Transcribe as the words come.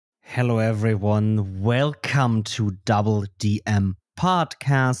Hello, everyone. Welcome to Double DM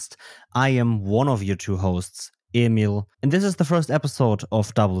Podcast. I am one of your two hosts, Emil, and this is the first episode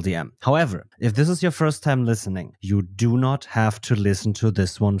of Double DM. However, if this is your first time listening, you do not have to listen to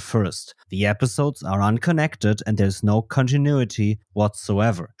this one first. The episodes are unconnected and there's no continuity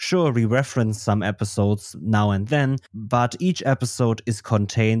whatsoever. Sure, we reference some episodes now and then, but each episode is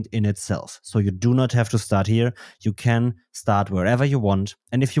contained in itself. So you do not have to start here. You can start wherever you want.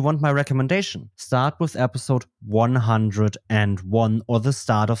 And if you want my recommendation, start with episode 101 or the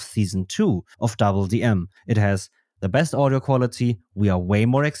start of season 2 of Double DM. It has the best audio quality, we are way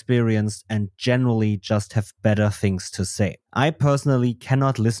more experienced, and generally just have better things to say. I personally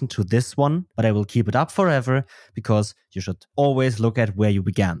cannot listen to this one, but I will keep it up forever because you should always look at where you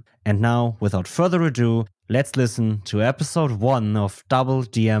began. And now, without further ado, let's listen to episode 1 of Double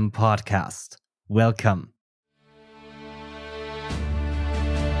DM Podcast. Welcome.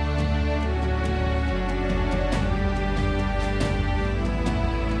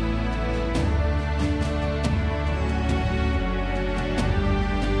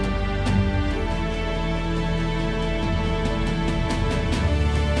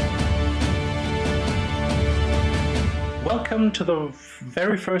 Welcome to the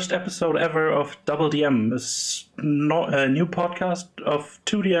very first episode ever of Double DM, a new podcast of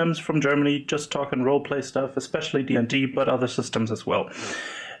two DMs from Germany just talking roleplay stuff, especially D&D, but other systems as well.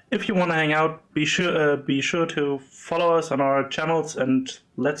 If you want to hang out, be sure to follow us on our channels, and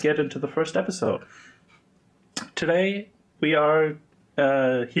let's get into the first episode. Today we are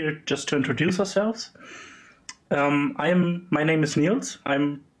here just to introduce ourselves. My name is Niels.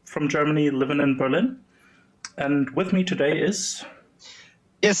 I'm from Germany, living in Berlin. And with me today is...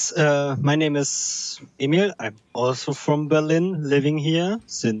 Yes, my name is Emil. I'm also from Berlin, living here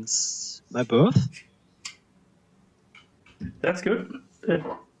since my birth. That's good.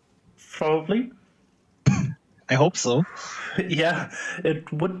 Probably. I hope so. Yeah, it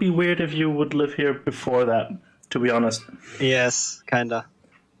would be weird if you would live here before that, to be honest. Yes, kinda.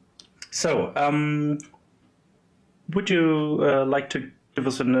 So, would you like to give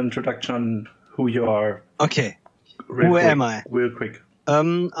us an introduction on who you are? Okay. Who am I? Real quick.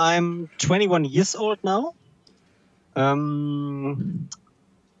 I'm 21 years old now.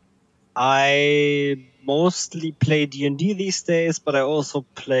 I mostly play D&D these days, but I also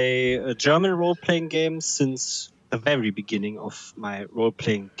play German role-playing games since the very beginning of my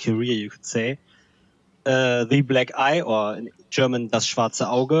role-playing career, you could say. The Black Eye, or in German Das Schwarze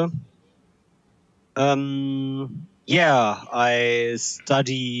Auge. Yeah, I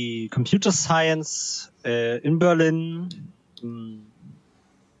study computer science in Berlin.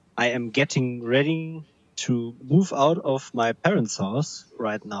 I am getting ready to move out of my parents' house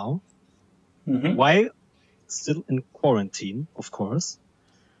right now. Mm-hmm. While still in quarantine, of course.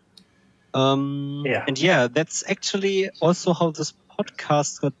 And yeah, that's actually also how this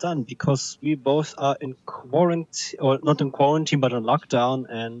podcast got done, because we both are in quarantine, or not in quarantine, but in lockdown,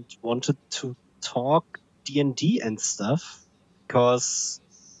 and wanted to talk D&D and stuff, because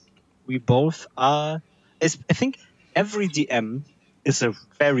we both are... I think every DM is a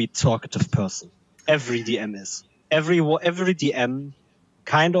very talkative person. Every DM is. Every DM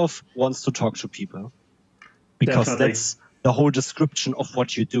kind of wants to talk to people, because Definitely. That's the whole description of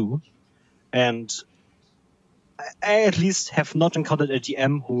what you do. And I at least have not encountered a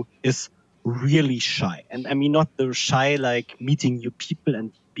DM who is really shy. And I mean, not the shy like meeting new people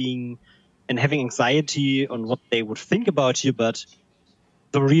and being... and having anxiety on what they would think about you, but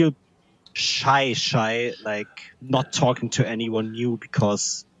the real shy, like not talking to anyone new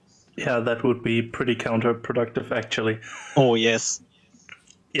because... Yeah, that would be pretty counterproductive, actually. Oh, yes.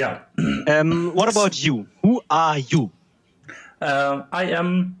 Yeah. What about you? Who are you? I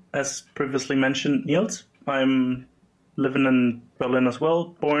am, as previously mentioned, Niels. I'm living in Berlin as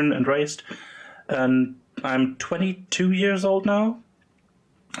well, born and raised. And I'm 22 years old now.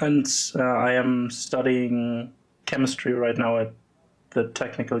 And I am studying chemistry right now at the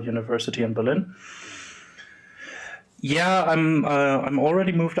Technical University in Berlin. Yeah, I'm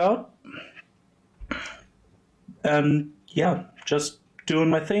already moved out. And yeah, just doing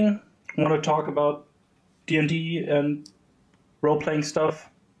my thing. Want to talk about D&D and role-playing stuff.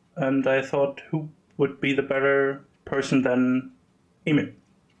 And I thought, who would be the better person than Emil?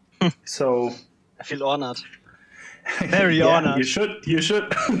 So I feel honored. Very yeah, honored. You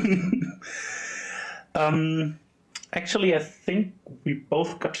should. Actually, I think we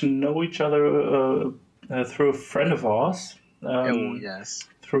both got to know each other through a friend of ours. Oh, yes.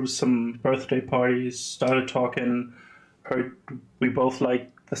 Through some birthday parties, started talking, heard we both like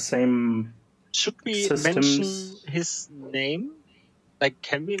the same Should we systems. mention his name? Like,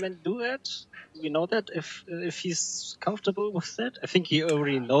 can we do that? Do we know that if he's comfortable with that? I think he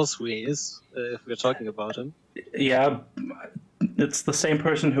already knows who he is if we're talking about him. Yeah, it's the same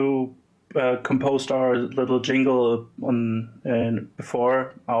person who composed our little jingle on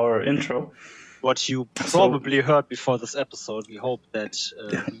before our intro. What you probably heard before this episode. We hope that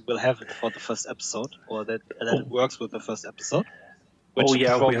we will have it for the first episode, or that it works with the first episode. Which we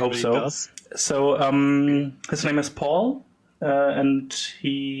hope so. Does. So his name is Paul, and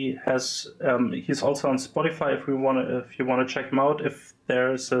he has he's also on Spotify. If you want to check him out, if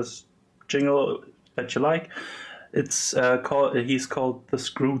there's a jingle that you like, it's he's called the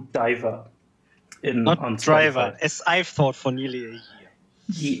Screw Diver. Not on driver, Spotify. as I've thought for nearly a year.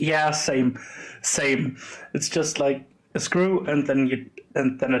 Yeah, same. It's just like a screw and then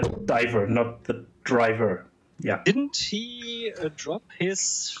a diver, not the driver. Yeah. Didn't he drop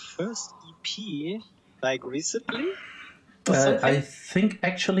his first EP like recently? I think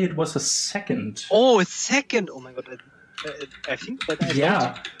actually it was a second. Oh, a second! Oh my god! I think that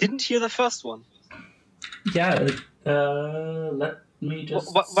I didn't hear the first one. Yeah. Let me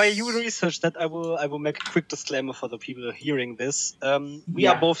just. While you research that, I will make a quick disclaimer for the people hearing this. We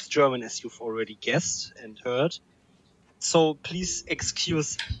are both German, as you've already guessed and heard. So please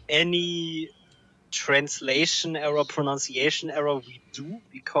excuse any translation error, pronunciation error we do,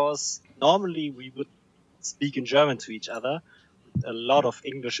 because normally we would speak in German to each other with a lot of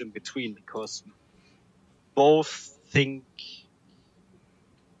English in between, because we both think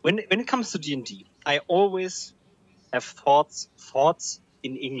when it comes to D&D, I always have thoughts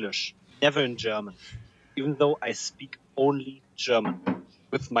in English, never in German, even though I speak only German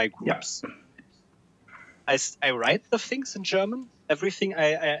with my groups. Yeah. I write the things in German. Everything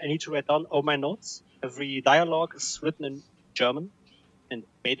I need to write down, all my notes. Every dialogue is written in German and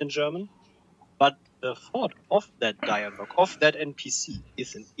made in German. But the thought of that dialogue, of that NPC,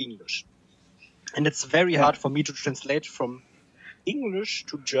 is in English. And it's very hard for me to translate from English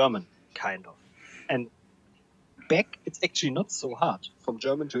to German, kind of. And back, it's actually not so hard from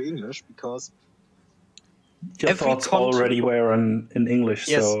German to English, because your thoughts already were in English.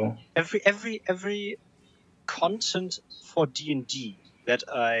 Yes, so every content for D&D that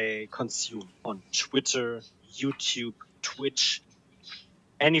I consume on Twitter, YouTube, Twitch,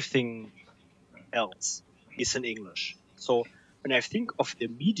 anything else is in English. So when I think of the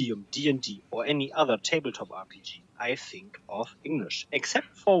medium D&D or any other tabletop RPG, I think of English,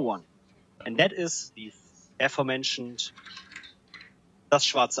 except for one, and that is the aforementioned Das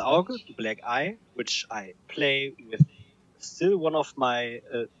Schwarze Auge, the Black Eye, which I play with still one of my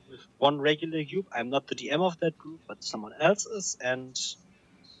one regular group. I'm not the DM of that group, but someone else is, and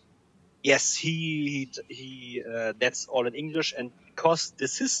yes, he that's all in English. And because the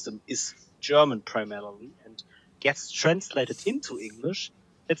system is German primarily and gets translated into English,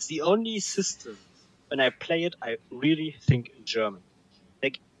 that's the only system when I play it I really think in German.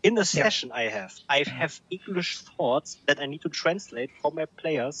 Like in the session I have English thoughts that I need to translate for my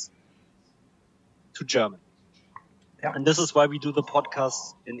players to German. Yeah. And this is why we do the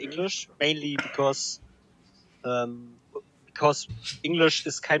podcast in English, mainly because English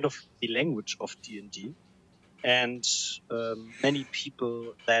is kind of the language of D&D, and many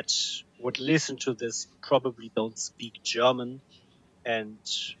people that would listen to this probably don't speak German, and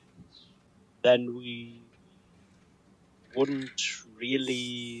then we wouldn't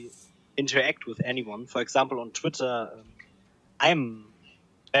really interact with anyone. For example, on Twitter, I'm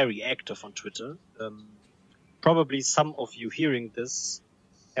very active on Twitter. Probably some of you hearing this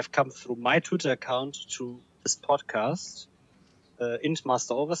have come through my Twitter account to this podcast, int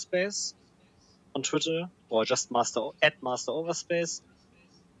Master Overspace on Twitter, or just at Master Overspace.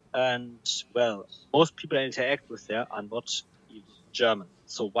 And well, most people I interact with there are not even German.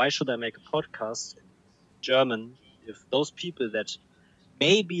 So why should I make a podcast in German if those people that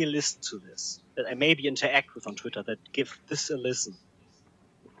maybe listen to this, that I maybe interact with on Twitter, that give this a listen,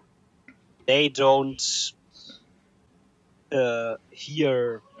 they don't they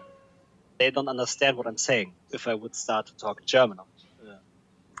don't understand what I'm saying if I would start to talk German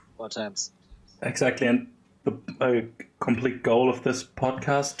more times. Exactly, and the complete goal of this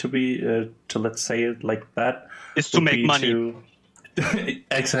podcast to be to, let's say it like that, is to make money.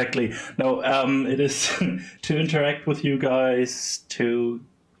 Exactly. No, it is to interact with you guys, to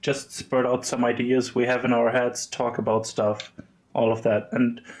just spurt out some ideas we have in our heads, talk about stuff, all of that.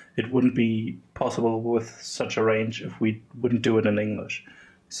 And it wouldn't be possible with such a range if we wouldn't do it in English.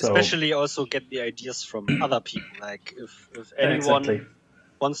 So, especially also get the ideas from other people. Like if anyone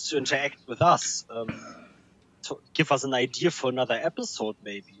wants to interact with us, to give us an idea for another episode,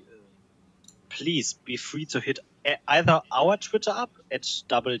 maybe, please be free to hit either our Twitter up at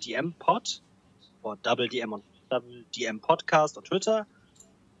DoubleDMPod or DoubleDM Podcast on Twitter,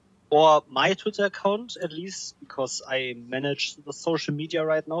 or my Twitter account at least, because I manage the social media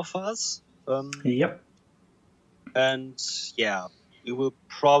right now for us. Yep. And yeah, we will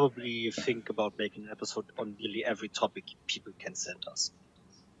probably think about making an episode on nearly every topic people can send us.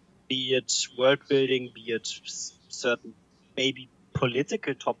 Be it world building, be it certain, maybe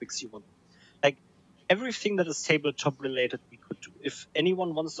political topics you want. Like, everything that is tabletop related we could do. If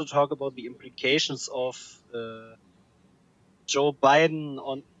anyone wants to talk about the implications of Joe Biden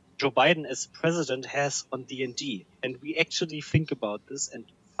as president has on D&D, and we actually think about this and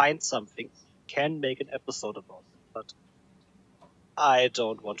find something, can make an episode about it. But I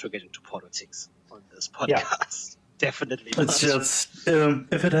don't want to get into politics on this podcast. Definitely not. It's just,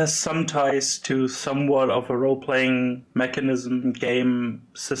 if it has some ties to somewhat of a role-playing mechanism, game,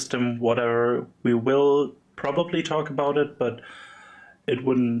 system, whatever, we will probably talk about it, but it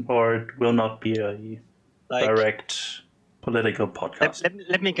wouldn't, or it will not be a direct political podcast.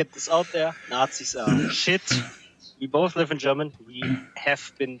 Let me get this out there. Nazis are shit. We both live in Germany. We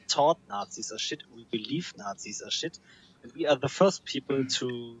have been taught Nazis are shit. We believe Nazis are shit. And we are the first people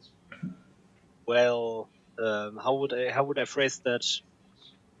to, well, how would I phrase that?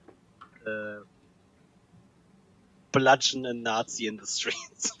 Bludgeon a Nazi in the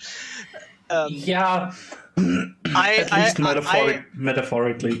streets. Yeah, at least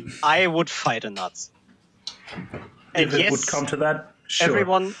metaphorically. I would fight a Nazi. And if it would come to that, sure.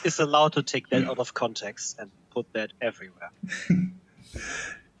 Everyone is allowed to take that out of context and put that everywhere.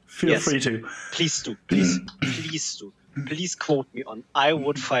 Feel free to. Please do. Please do. Please quote me on I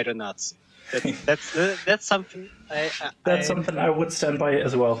would fight a Nazi. That's something That's something I would stand by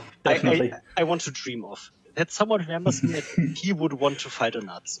as well. Definitely. I want to dream of. That someone remembers me that he would want to fight a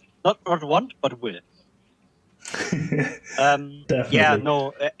Nazi. Not want, but will. Definitely. Yeah,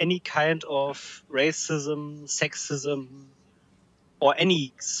 no, any kind of racism, sexism, or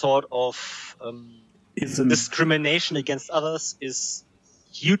any sort of discrimination against others is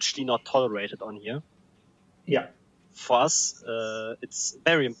hugely not tolerated on here. Yeah. For us, it's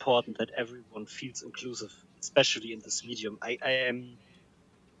very important that everyone feels inclusive, especially in this medium. I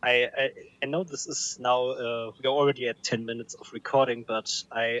know this is now, we are already at 10 minutes of recording, but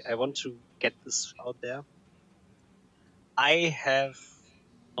I want to get this out there. I have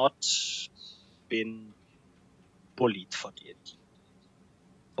not been bullied for D&D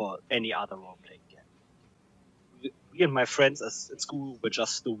or any other role-playing game. We and my friends at school were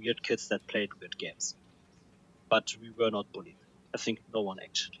just the weird kids that played weird games. But we were not bullied. I think no one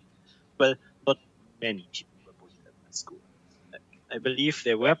actually. Well, not many people were bullied at my school. I believe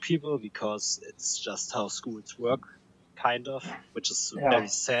there were people because it's just how schools work, kind of, which is very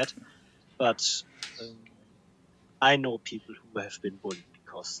sad. But I know people who have been bullied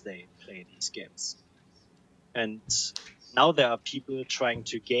because they play these games. And now there are people trying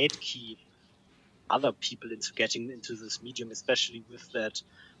to gatekeep other people into getting into this medium, especially with that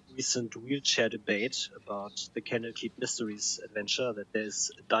recent wheelchair debate about the Candlekeep Mysteries adventure, that there's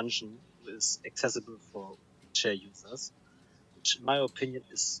a dungeon that is accessible for wheelchair users, which in my opinion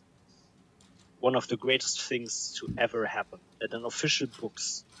is one of the greatest things to ever happen. That an official book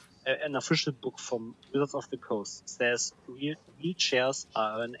from Wizards of the Coast says wheelchairs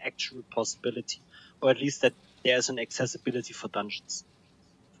are an actual possibility, or at least that there's an accessibility for dungeons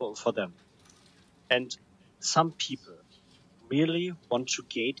for them. And some people really want to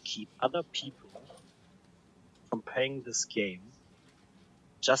gatekeep other people from playing this game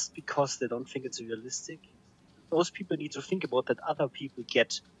just because they don't think it's realistic. Those people need to think about that other people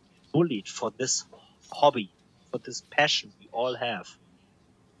get bullied for this hobby, for this passion we all have.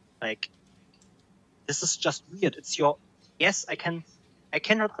 Like, this is just weird. It's your... Yes, I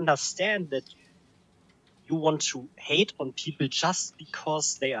cannot understand that you want to hate on people just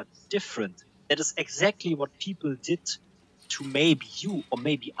because they are different. That is exactly what people did to maybe you or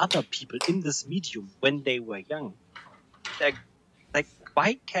maybe other people in this medium when they were young. Like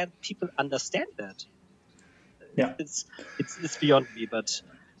why can't people understand that? Yeah, it's beyond me. But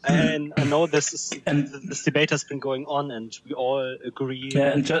and I know this debate has been going on, and we all agree.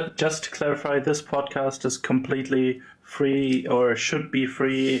 Yeah, and just to clarify, this podcast is completely free, or should be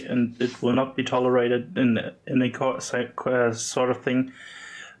free, and it will not be tolerated in a sort of thing.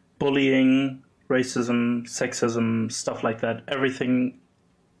 Bullying, racism, sexism, stuff like that. Everything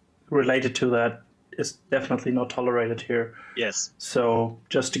related to that is definitely not tolerated here. Yes. So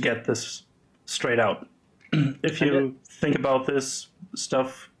just to get this straight out, if you think about this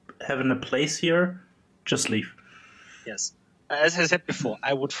stuff having a place here, just leave. Yes. As I said before,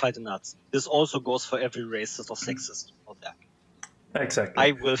 I would fight a Nazi. This also goes for every racist or sexist out there. Exactly.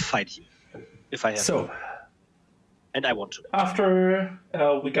 I will fight you if I have to. So, And I want to. after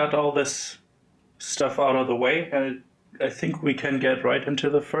we got all this stuff out of the way, I think we can get right into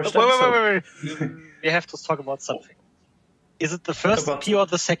the first episode. Wait. We have to talk about something. Is it the first about EP or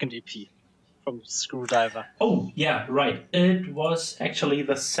the second EP from Screwdriver? Oh, yeah, right. It was actually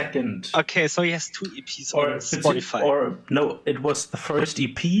the second. Okay, so he has 2 EPs on Spotify. No, it was the first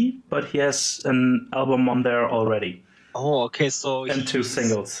EP, but he has an album on there already. Oh, okay, so and 2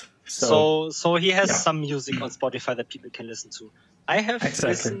 singles. So he has some music on Spotify that people can listen to. I have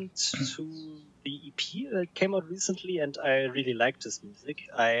listened to the EP that came out recently, and I really liked his music.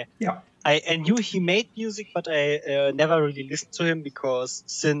 I knew he made music, but I never really listened to him because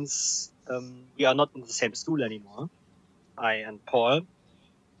since we are not in the same school anymore, I and Paul,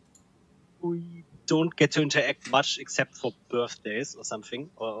 we don't get to interact much except for birthdays or something,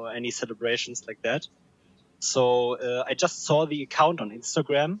 or any celebrations like that. So I just saw the account on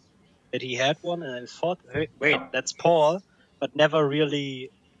Instagram that he had one, and I thought, hey, wait, that's Paul, but never really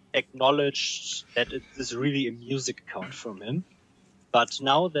acknowledged that it is really a music account from him. But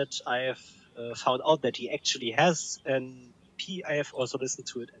now that I have found out that he actually has an EP, I have also listened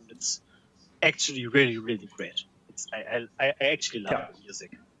to it, and it's actually really, really great. I actually love the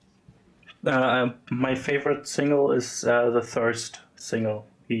music. My favorite single is the Thirst single,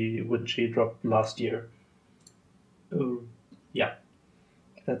 which he dropped last year. Yeah,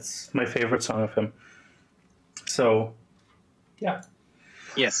 that's my favorite song of him. So, yeah.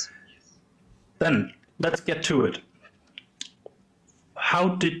 Yes. Then, let's get to it. How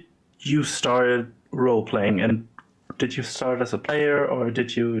did you start role-playing? And did you start as a player, or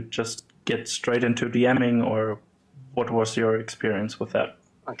did you just get straight into DMing, or what was your experience with that?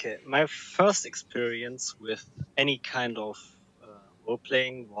 Okay, my first experience with any kind of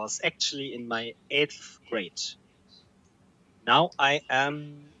role-playing was actually in my 8th grade. Now I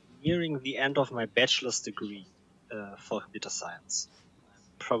am nearing the end of my bachelor's degree for computer science. I'm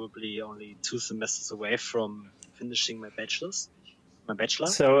probably only 2 semesters away from finishing my bachelor.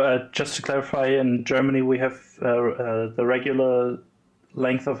 So just to clarify, in Germany we have the regular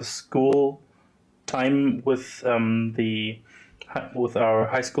length of a school time with our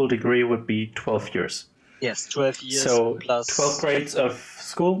high school degree would be 12 years. Yes, 12 years. So plus 12 grades of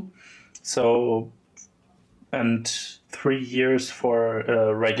school. So and 3 years for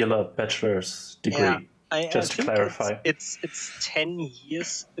a regular bachelor's degree. Yeah, just to clarify, it's 10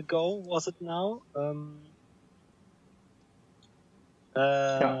 years ago. Was it now?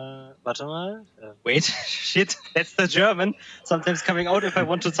 Warte mal. Wait, shit, that's the German. Sometimes coming out if I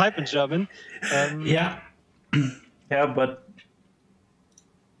want to type in German. Yeah, but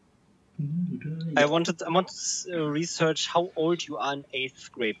I wanted to research how old you are in 8th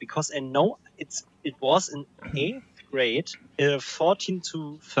grade, because I know it was in 8th grade, 14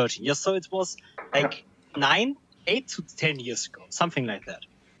 to 13 years. So it was like 8 to 10 years ago, something like that.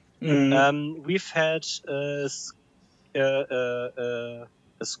 We've had a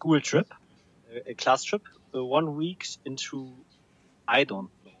school trip, a class trip, 1 week into I don't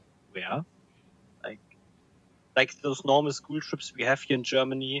know where, like those normal school trips we have here in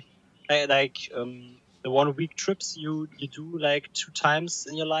Germany. Like the 1 week trips you do like 2 times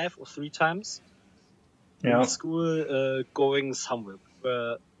in your life or 3 times. In school, going somewhere.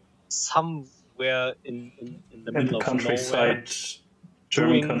 Somewhere in the middle of countryside, nowhere.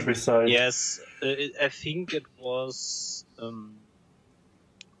 German countryside. Yes, I think it was.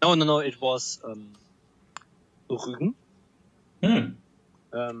 No, it was Rügen,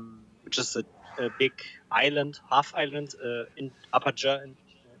 which is a big island, half island in Upper Germany.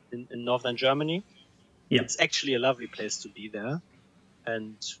 In northern Germany. Yeah. It's actually a lovely place to be there.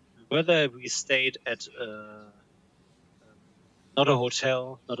 And whether we stayed at not a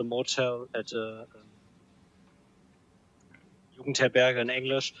hotel, not a motel, at a Jugendherberge in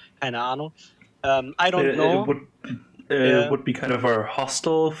English, keine Ahnung. I don't know. It would be kind of a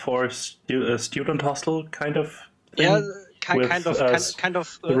hostel for a student hostel kind of thing. Yeah, kind of.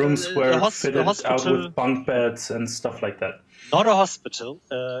 The rooms were fitted out with bunk beds and stuff like that. Not a hospital,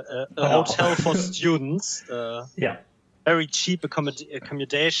 a hotel for students. Very cheap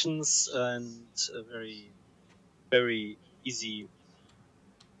accommodations and a very, very easy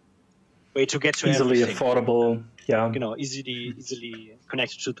way to get to easily everything. Affordable. Yeah, easily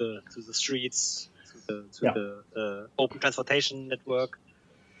connected to the streets, to the open transportation network.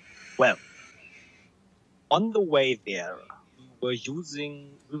 Well, on the way there, we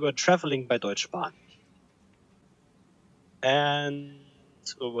were traveling by Deutsche Bahn. And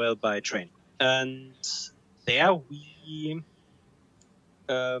by train, and there we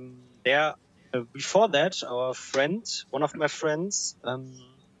Before that, one of my friends,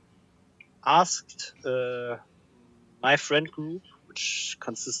 asked my friend group, which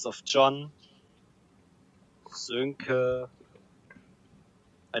consists of John, Sönke.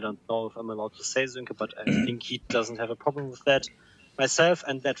 I don't know if I'm allowed to say Sönke, but I think he doesn't have a problem with that. Myself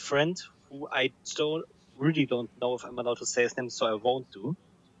and that friend, who I really don't know if I'm allowed to say his name, so I won't do,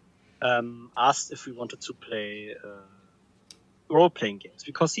 asked if we wanted to play role-playing games,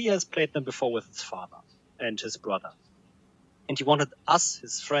 because he has played them before with his father and his brother. And he wanted us,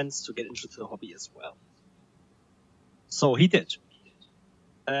 his friends, to get into the hobby as well. So he did.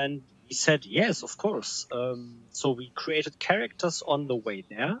 And we said, yes, of course. So we created characters on the way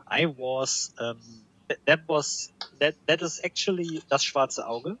there. I was, that is actually Das Schwarze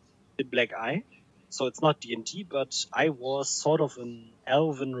Auge, the Black Eye. So it's not D&D, but I was sort of an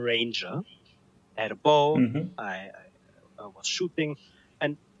elven ranger. I had a bow, I was shooting,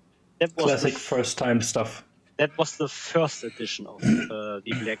 and that was classic first-time stuff. That was the first edition of the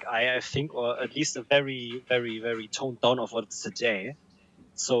Black Eye, I think, or at least a very, very, very toned down of what it's today.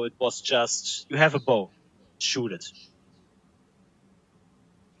 So it was just, you have a bow, shoot it.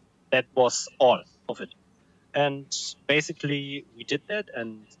 That was all of it. And basically, we did that,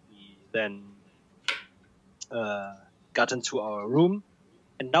 and we then got into our room.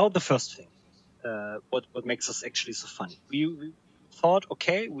 And now the first thing, what makes us actually so funny. We thought,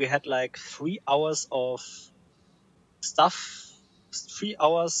 okay, we had like 3 hours of stuff, 3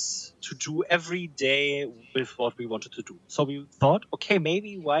 hours to do every day with what we wanted to do. So we thought, okay,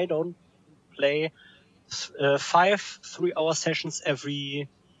 maybe why don't we play 5 3-hour sessions every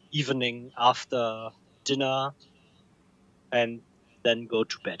evening after dinner and then go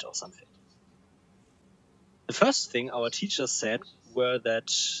to bed or something. The first thing our teachers said were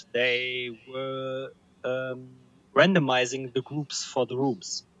that they were randomizing the groups for the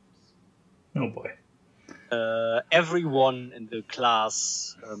rooms. Oh boy. Everyone in the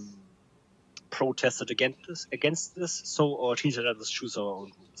class protested against this, so our teacher let us choose our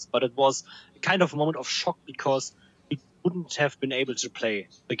own groups. But it was a kind of moment of shock, because we wouldn't have been able to play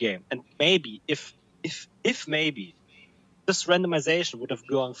the game. And maybe, if maybe this randomization would have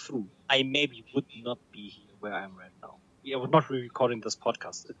gone through, I maybe would not be here where I am right now. I would not be recording this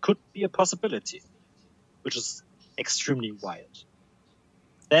podcast. It could be a possibility, which is extremely wild.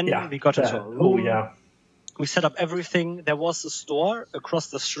 Then we got into a room. Oh, yeah. We set up everything. There was a store across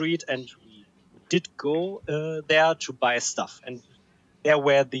the street, and we did go there to buy stuff. And there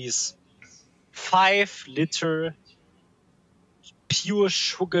were these 5-liter pure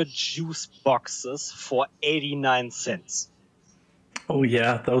sugar juice boxes for 89 cents. Oh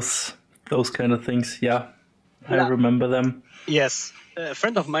yeah, those kind of things. Yeah, I remember them. Yes, a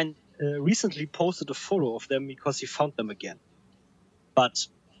friend of mine recently posted a photo of them because he found them again. But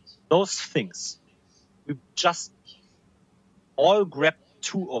those things, we just all grabbed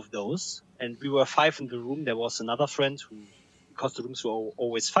 2 of those, and we were 5 in the room. There was another friend who, because the rooms were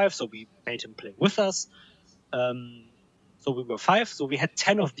always 5, so we made him play with us. So we were 5, so we had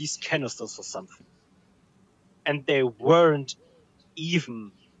 10 of these canisters or something. And they weren't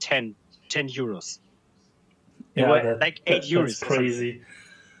even 10 euros. They were like 8 euros. That's crazy.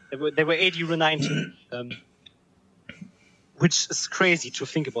 They were 8.90 €, which is crazy to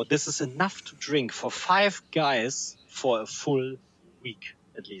think about. This is enough to drink for 5 guys for a full week,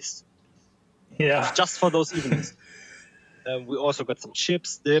 at least. Yeah. Just for those evenings. We also got some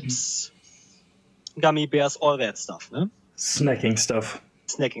chips, dips, gummy bears, all that stuff. Ne? Snacking stuff.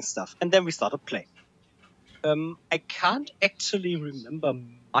 And then we started playing. I can't actually remember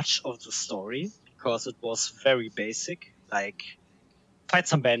much of the story, because it was very basic, like fight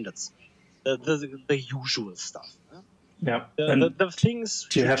some bandits, the usual stuff. Yeah. The things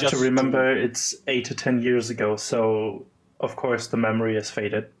you have to remember it's 8 to 10 years ago, so of course the memory is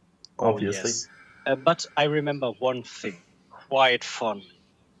faded, obviously. Yes. But I remember one thing quite fondly,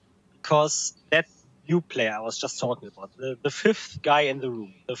 because that new player I was just talking about, the 5th guy in the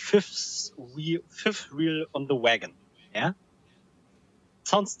room, the fifth wheel on the wagon. Yeah.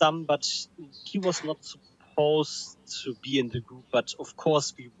 Sounds dumb, but he was not supposed to be in the group. But of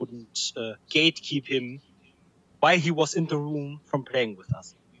course, we wouldn't gatekeep him while he was in the room from playing with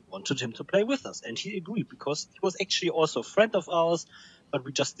us. We wanted him to play with us, and he agreed, because he was actually also a friend of ours. But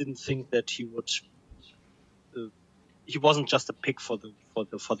we just didn't think that he would. He wasn't just a pick for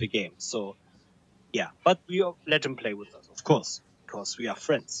the game. So yeah, but we let him play with us, of course, because we are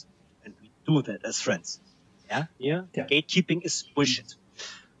friends, and we do that as friends. Yeah. Gatekeeping is bullshit.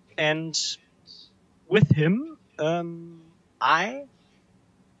 And with him, Sönke's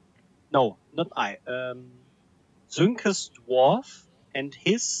dwarf and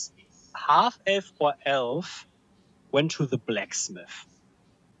his half-elf or elf went to the blacksmith.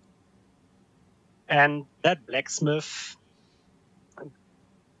 And that blacksmith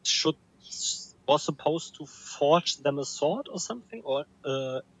was supposed to forge them a sword or something, or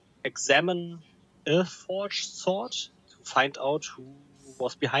examine a forged sword to find out who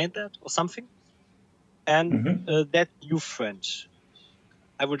was behind that or something. And that new friend,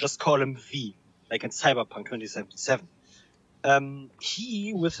 I will just call him V, like in Cyberpunk 2077.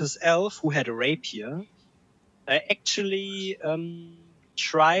 He, with his elf who had a rapier, actually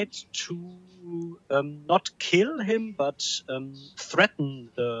tried to not kill him, but threaten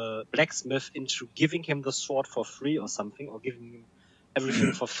the blacksmith into giving him the sword for free or something, or giving him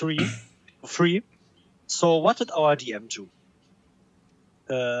everything for free. So what did our DM do?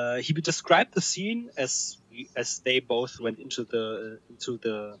 He described the scene as they both went into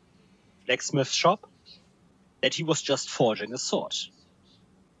the blacksmith shop, that he was just forging a sword.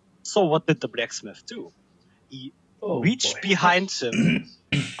 So what did the blacksmith do? He reached behind him,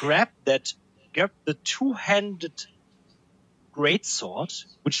 grabbed the two-handed greatsword,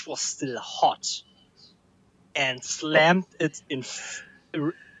 which was still hot, and slammed it in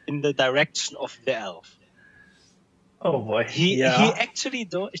the direction of the elf. Oh boy! I actually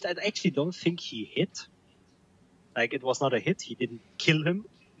don't think he hit. Like, it was not a hit. He didn't kill him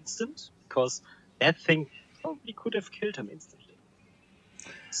instant, because that thing probably could have killed him instantly.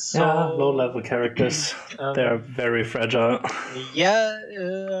 So, low-level characters, they're very fragile.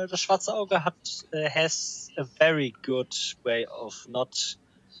 Das Schwarze Auge has a very good way of not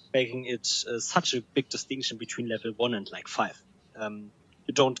making it such a big distinction between level 1 and like 5.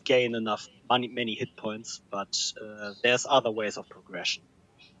 You don't gain enough many hit points, but there's other ways of progression,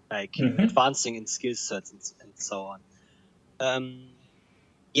 like advancing in skill sets and so on.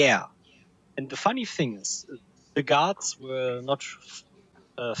 And the funny thing is, the guards were not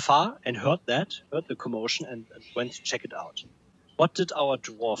far and heard the commotion and went to check it out. What did our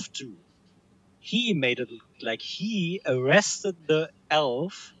dwarf do? He made it look like he arrested the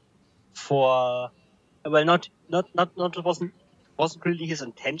elf for, well, it wasn't really his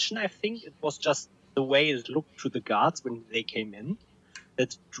intention. I think it was just the way it looked to the guards when they came in.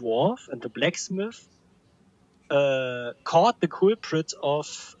 That dwarf and the blacksmith caught the culprit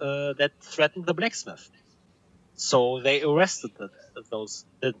of that threatened the blacksmith. So they arrested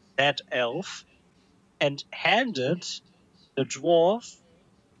that elf and handed the dwarf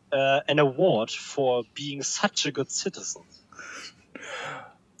an award for being such a good citizen.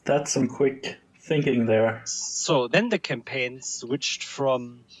 That's some quick thinking there. So then the campaign switched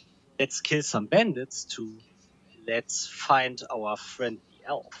from let's kill some bandits to let's find our friend the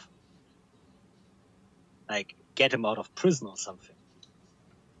elf. Like, get him out of prison or something.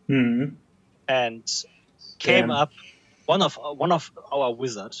 And came up one of our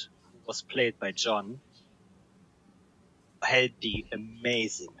wizards, who was played by John, had the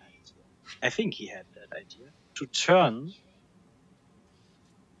amazing idea. I think he had that idea to turn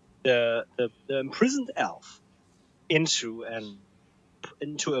the imprisoned elf into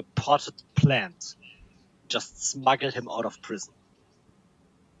a potted plant. Just smuggle him out of prison.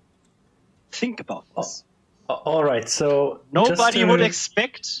 Think about this. All right, so nobody would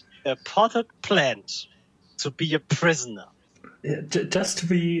expect a potted plant to be a prisoner. Just to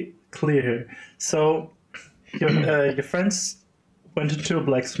be clear here, so your friends went into a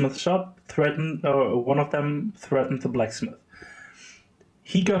blacksmith shop, one of them threatened the blacksmith.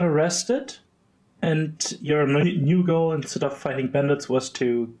 He got arrested, and your new goal, instead of fighting bandits, was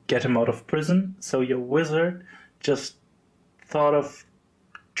to get him out of prison. So your wizard just thought of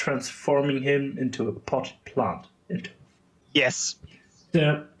transforming him into a potted plant. Yes.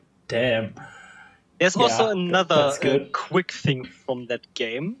 Damn. There's also another quick thing from that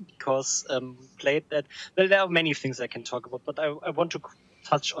game, because we played that. Well, there are many things I can talk about, but I want to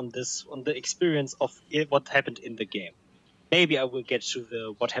touch on the experience of what happened in the game. Maybe I will get to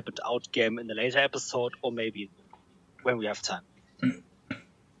the what happened out game in a later episode, or maybe when we have time.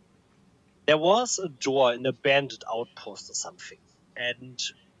 There was a door in a bandit outpost or something, and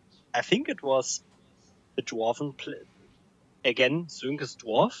I think it was the dwarven again, Sönke's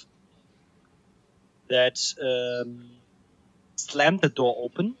dwarf, that slammed the door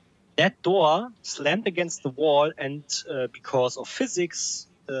open. That door slammed against the wall, and because of physics,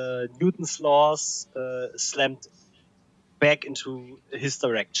 Newton's laws, slammed back into his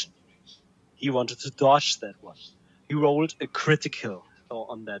direction. He wanted to dodge that one. He rolled a critical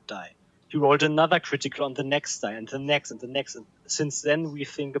on that die. He rolled another critical on the next die, and the next, and the next. And since then, we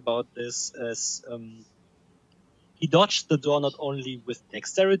think about this as he dodged the door not only with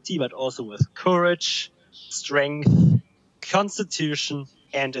dexterity, but also with courage, strength, constitution,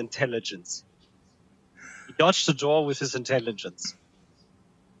 and intelligence. He dodged the door with his intelligence,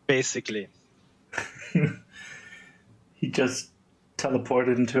 basically. He just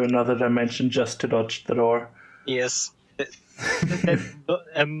teleported into another dimension just to dodge the door. Yes.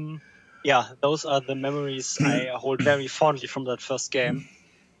 Yeah, those are the memories I hold very fondly from that first game.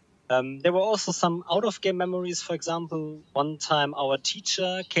 There were also some out-of-game memories. For example, one time our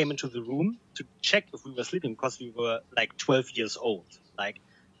teacher came into the room to check if we were sleeping because we were like 12 years old. Like,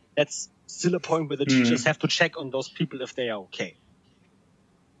 that's still a point where the teachers have to check on those people if they are okay.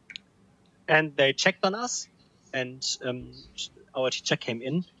 And they checked on us, and our teacher came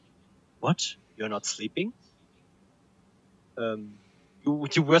in. What? You're not sleeping?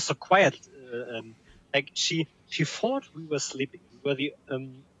 You were so quiet. Like she thought we were sleeping. We were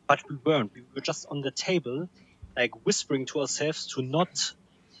but we weren't. We were just on the table, like whispering to ourselves to not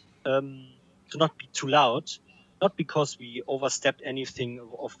be too loud. Not because we overstepped anything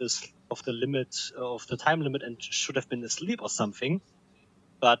of the limit of the time limit and should have been asleep or something,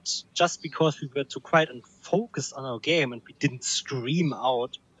 but just because we were too quiet and focused on our game and we didn't scream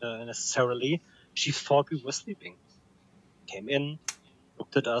out necessarily. She thought we were sleeping. Came in,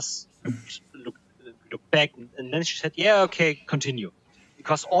 looked at us, looked back, and then she said, "Yeah, okay, continue."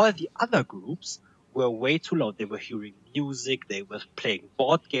 Because all the other groups were way too loud. They were hearing music, they were playing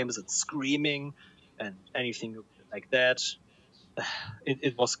board games and screaming and anything like that.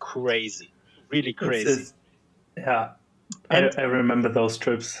 It was crazy, really crazy. Yeah, I remember those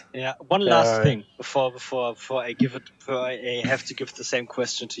trips. Yeah, one last thing before I have to give the same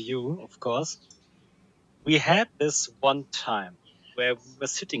question to you, of course. We had this one time where we were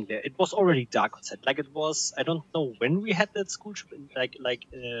sitting there. It was already dark outside. Like it was, I don't know when we had that school trip, in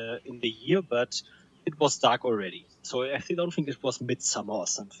the year, but it was dark already. So I don't think it was midsummer or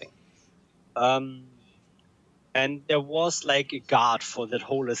something. And there was like a guard for that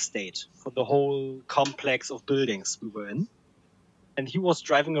whole estate, for the whole complex of buildings we were in. And he was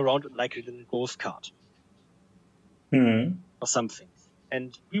driving around like a little golf cart. Or something.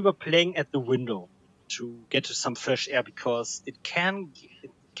 And we were playing at the window to get to some fresh air because it can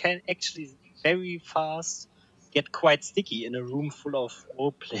actually very fast get quite sticky in a room full of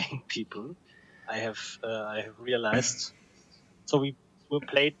role-playing people. I have realized. So we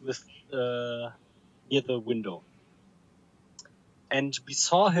played with near the window, and we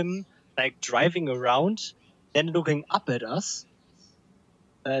saw him like driving around, then looking up at us,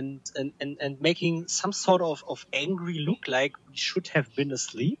 and making some sort of angry look, like we should have been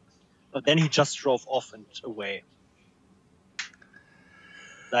asleep. But then he just drove off and away.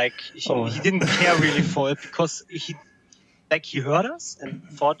 Like he didn't care really for it because he heard us and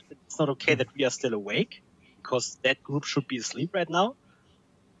thought it's not okay that we are still awake because that group should be asleep right now.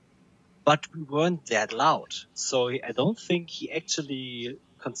 But we weren't that loud, so I don't think he actually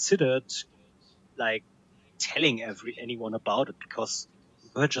considered like telling anyone about it because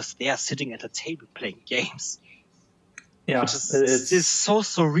we were just there sitting at a table playing games. Yeah, which is so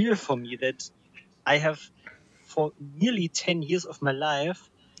surreal for me that I have, for nearly 10 years of my life,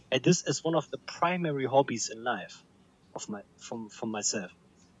 had this as one of the primary hobbies in life from myself.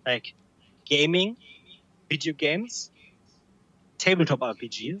 Like gaming, video games, tabletop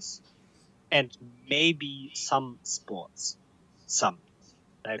RPGs, and maybe some sports.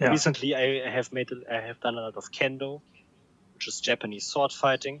 Recently I have done a lot of kendo, which is Japanese sword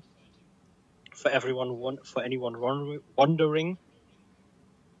fighting. For anyone wondering,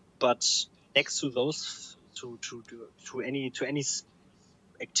 but next to those, to any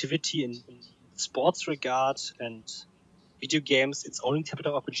activity in sports regard and video games, it's only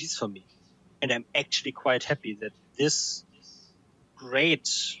tabletop RPGs for me, and I'm actually quite happy that this great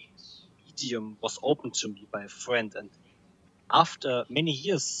medium was opened to me by a friend, and after many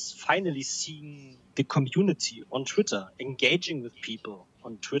years, finally seeing the community on Twitter, engaging with people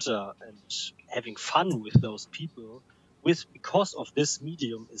on Twitter and having fun with those people because of this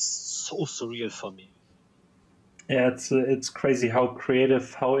medium is so surreal for me. Yeah, it's crazy how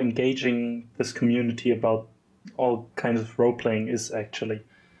creative, how engaging this community about all kinds of role-playing is actually.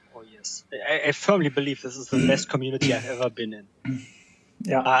 Oh, yes. I firmly believe this is the best community I've ever been in.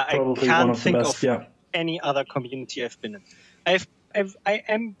 Yeah, probably I can't one of think the best, of any other community I've been in. I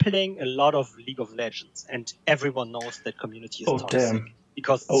am playing a lot of League of Legends, and everyone knows that community is toxic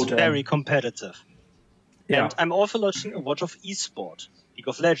because it's very competitive. Yeah. And I'm also watching a lot of esport, League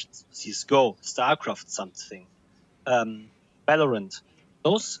of Legends, CS:GO, StarCraft, something, Valorant.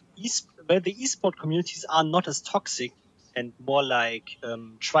 Those where the esport communities are not as toxic and more like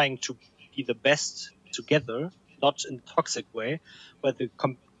trying to be the best together, not in a toxic way, where the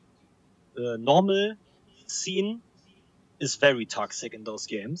normal scene is very toxic in those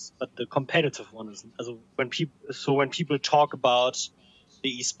games, but the competitive one isn't. Also when people talk about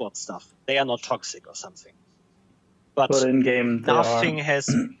the esports stuff, they are not toxic or something. But in game, nothing has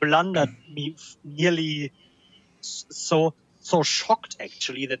blundered me nearly so shocked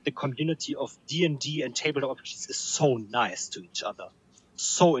actually that the community of D&D and tabletop RPGs is so nice to each other,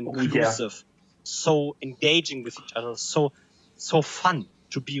 so inclusive, so engaging with each other, so fun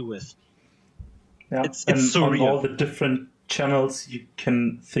to be with. Yeah, it's and surreal. on all the different channels you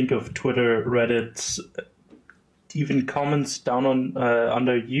can think of, Twitter, Reddit, even comments down on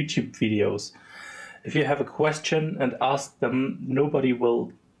under YouTube videos. If you have a question and ask them, nobody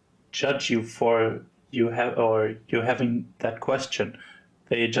will judge you for you having that question.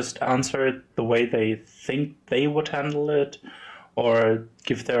 They just answer it the way they think they would handle it, or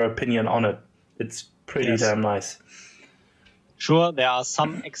give their opinion on it. It's pretty damn nice. Sure, there are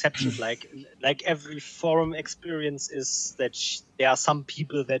some exceptions, like every forum experience is that there are some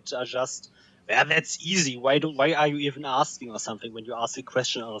people that are just, that's easy. Why are you even asking or something when you ask a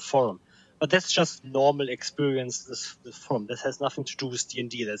question on a forum? But that's just normal experience. This forum, this has nothing to do with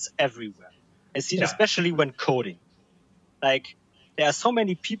D&D. That's everywhere. I see it especially when coding. Like there are so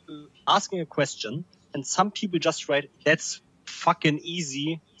many people asking a question, and some people just write, "That's fucking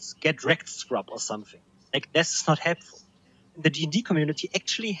easy. Get wrecked, scrub," or something. Like this is not helpful. The D&D community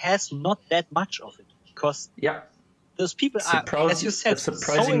actually has not that much of it, because those people are, as you said, a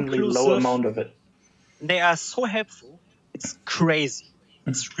surprisingly so low amount of it. They are so helpful. It's crazy.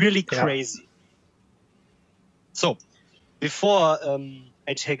 It's really crazy. So, before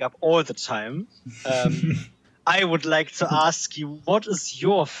I take up all the time, I would like to ask you, what is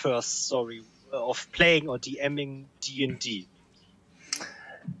your first story of playing or DMing D&D?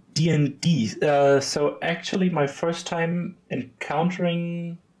 D&D. So actually, my first time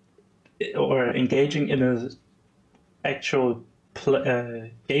encountering or engaging in a actual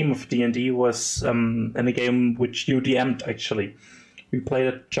game of D&D was in a game which you DM'd. Actually, we played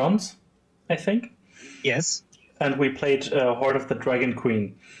at John's, I think. Yes. And we played Horde of the Dragon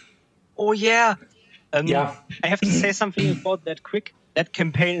Queen. Oh yeah. I have to say something about that quick. That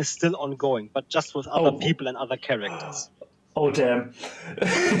campaign is still ongoing, but just with other people and other characters. Oh, damn.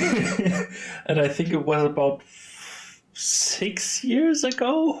 And I think it was about 6 years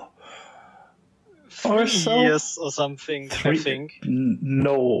ago? 3 years or something, I think.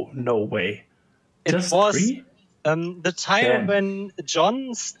 No way. It was the time when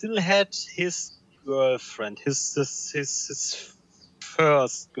John still had his girlfriend, his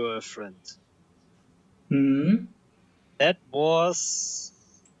first girlfriend. That was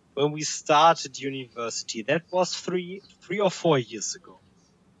when we started university. That was 3 or 4 years ago.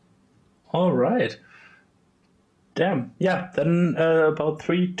 All right. Damn. Yeah, then about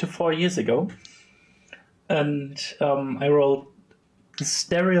 3 to 4 years ago. And I rolled the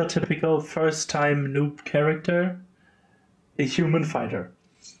stereotypical first-time noob character, a human fighter.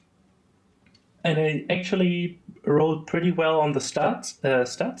 And I actually rolled pretty well on the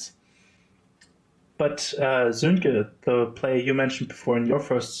stats. But Sönke, the player you mentioned before in your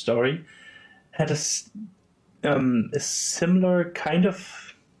first story, had a similar kind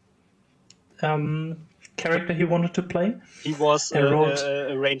of character he wanted to play. He was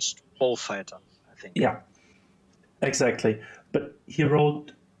a ranged bullfighter, I think. Yeah, exactly. But he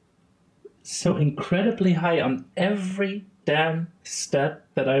rolled so incredibly high on every damn stat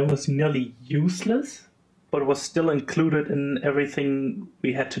that I was nearly useless, but was still included in everything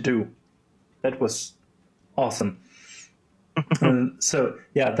we had to do. That was awesome. So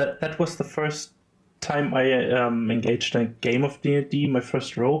yeah, that was the first time I engaged in a game of D&D. My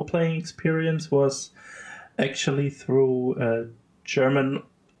first role-playing experience was actually through a German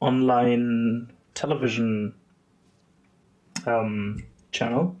online television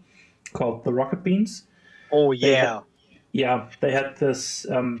channel called The Rocket Beans. Oh yeah. They had this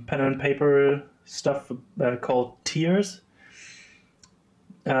pen and paper stuff called Tears.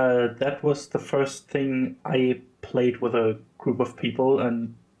 That was the first thing I played with a group of people,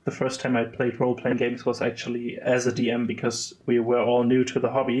 and the first time I played role-playing games was actually as a DM, because we were all new to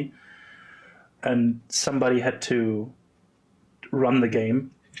the hobby, and somebody had to run the game.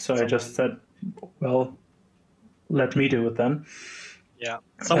 So I just said, well, let me do it then. Yeah,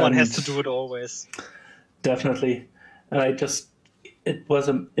 someone has to do it always. Definitely. And it was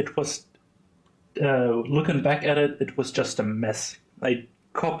looking back at it, it was just a mess. I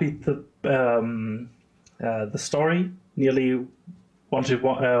copied the story nearly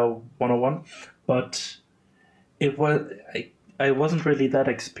 101, but it was I wasn't really that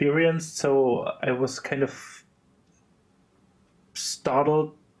experienced, so I was kind of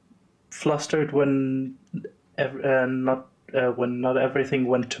startled, flustered when not when not everything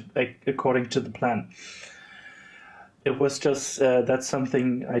went according to the plan. It was just that's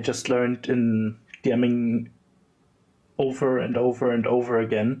something I just learned in DMing over and over and over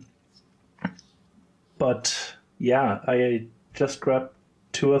again. But yeah, I just grabbed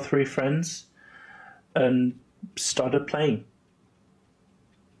 2 or 3 friends and started playing.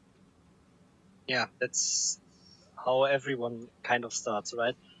 Yeah, that's how everyone kind of starts,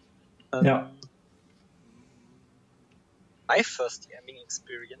 right? Yeah. My first DMing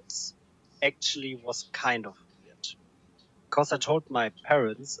experience actually was kind of weird. Because I told my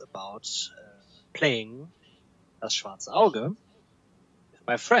parents about playing Das Schwarze Auge with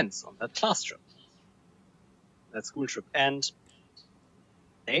my friends on that class trip, that school trip. And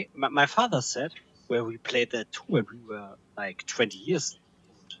my father said, where we played that too when we were like 20 years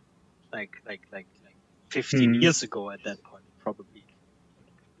old. Like 15 years ago at that point, probably.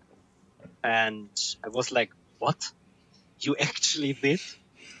 And I was like, what? You actually did?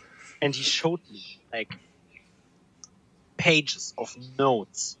 And he showed me like pages of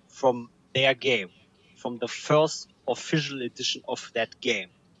notes from their game, from the first official edition of that game.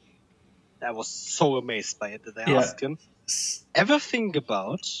 I was so amazed by it that I asked him, ever think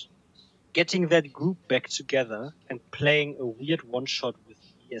about getting that group back together and playing a weird one-shot with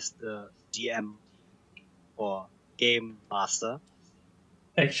me as the DM or game master?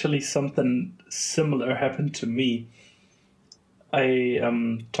 Actually, something similar happened to me. I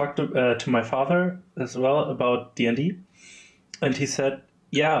talked to my father as well about D&D, and he said,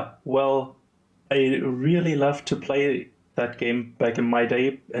 yeah, well, I really loved to play that game back in my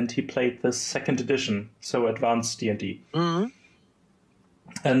day, and he played the 2nd edition, so advanced D&D. Mm-hmm.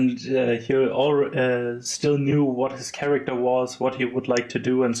 And he still knew what his character was, what he would like to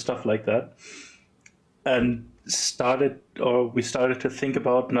do, and stuff like that. And we started to think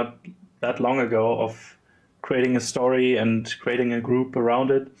about, not that long ago, of creating a story and creating a group around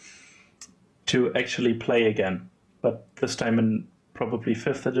it to actually play again. But this time in probably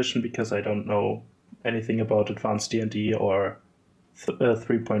 5th edition, because I don't know anything about advanced D&D or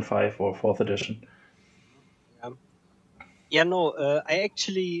 3.5 or 4th edition. I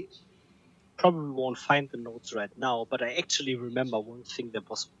actually probably won't find the notes right now, but I actually remember one thing that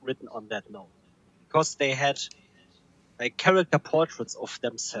was written on that note. Because they had like character portraits of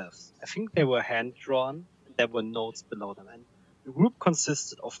themselves. I think they were hand-drawn, and there were notes below them. And the group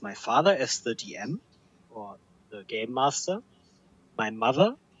consisted of my father as the DM, or the game master, my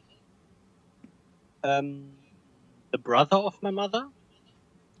mother, the brother of my mother,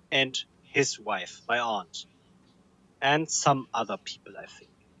 and his wife, my aunt. And some other people, I think.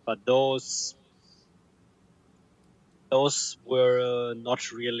 But those were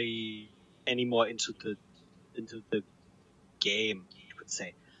not really anymore into the game, you could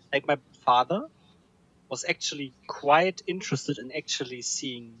say. Like my father was actually quite interested in actually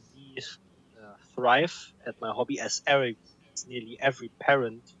seeing me thrive at my hobby, as nearly every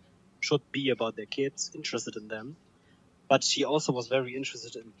parent should be about their kids, interested in them. But he also was very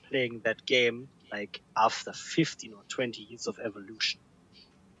interested in playing that game like after 15 or 20 years of evolution.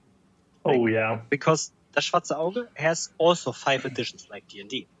 Because Das Schwarze Auge has also 5 editions like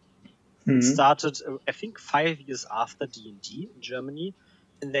D&D. It started, I think, 5 years after D&D in Germany,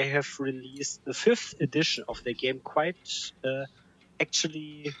 and they have released the 5th edition of their game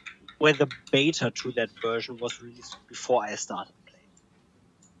actually where the beta to that version was released before I started playing.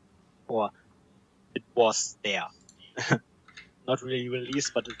 Or it was there. Not really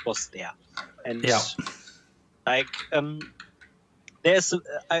released, but it was there. And I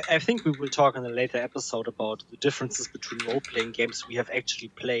think we will talk in a later episode about the differences between role-playing games we have actually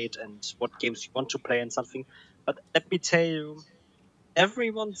played and what games you want to play and something. But let me tell you,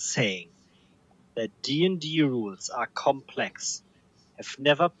 everyone saying that D&D rules are complex have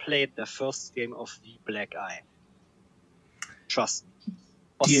never played their first game of the Black Eye. Trust me.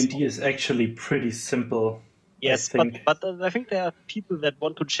 D&D is actually pretty simple. Yes, but I think there are people that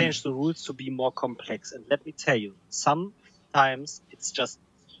want to change the rules to be more complex. And let me tell you, sometimes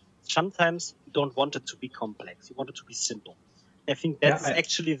you don't want it to be complex. You want it to be simple. I think that's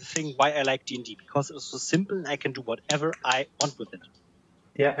actually the thing why I like D&D, because it's so simple and I can do whatever I want with it.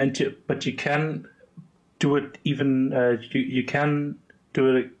 Yeah, but you can do it even. You can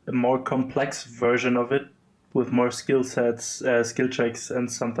do a more complex version of it with more skill sets, skill checks,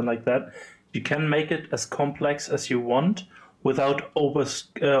 and something like that. You can make it as complex as you want without over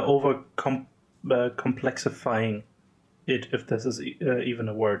complexifying it, if this is even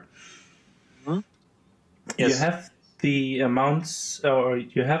a word. Mm-hmm. Yes. You have the amounts, or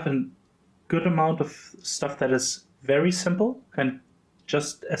you have a good amount of stuff that is very simple and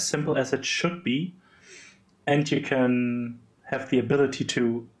just as simple as it should be. and you can have the ability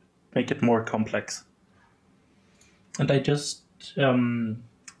to make it more complex. And I just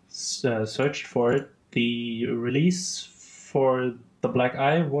searched for it. The release for the Black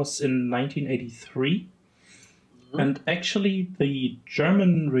Eye was in 1983. And actually, the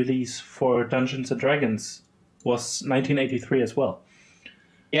German release for Dungeons & Dragons was 1983 as well.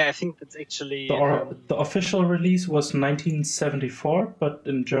 Yeah, I think that's actually... The official release was 1974, but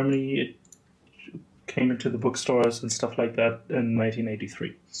in Germany it came into the bookstores and stuff like that in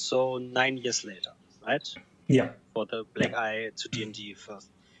 1983. So 9 years later, right? Yeah. For the Black Eye to D&D first.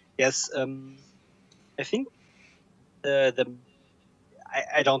 Yes, I think I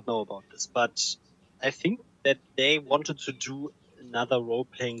don't know about this, but I think that they wanted to do another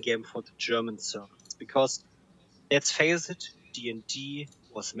role-playing game for the German circuits, because let's face it, D&D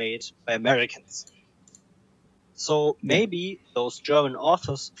was made by Americans. So maybe those German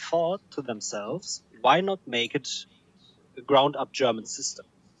authors thought to themselves, why not make it a ground-up German system?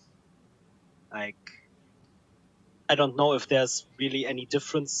 Like, I don't know if there's really any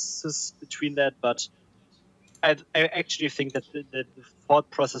differences between that, but I actually think that the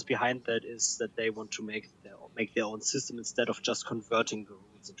thought process behind that is that they want to make their own system instead of just converting the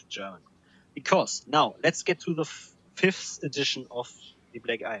rules into German. Because now let's get to the 5th edition of the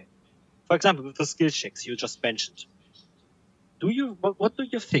Black Eye. For example, with the skill checks you just mentioned. What do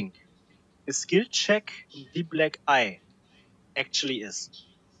you think a skill check in the Black Eye actually is?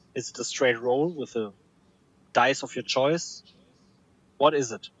 Is it a straight roll with a dice of your choice? What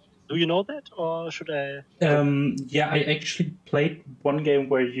is it? Do you know that, or should I? Yeah, I actually played one game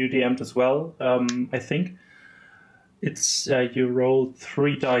where you DM'd as well. I think it's you roll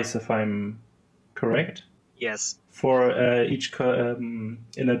 3 dice, if I'm correct. Yes. For each in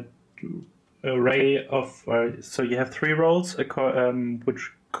a array of so you have 3 rolls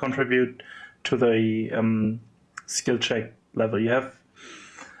which contribute to the skill check level. You have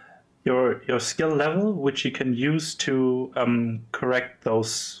your skill level, which you can use to correct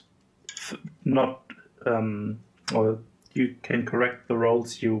those or you can correct the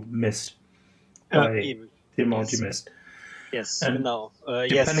rolls you missed by the amount you missed. Yes. And no.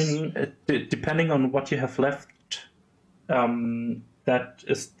 Depending on what you have left, that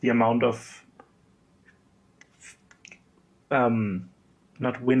is the amount of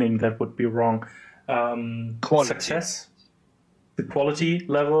not winning. That would be wrong. Success. The quality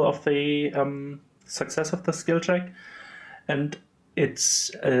level of the success of the skill check, and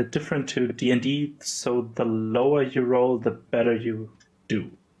it's different to D&D. So the lower you roll, the better you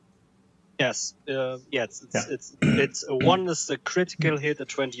do. Yes. It's a 1 is the critical hit, a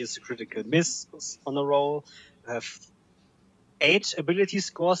 20 is the critical miss on a roll. You have 8 ability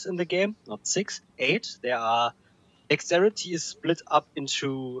scores in the game, not 6. 8. There are dexterity is split up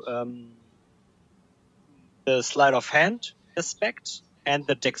into the sleight of hand aspect and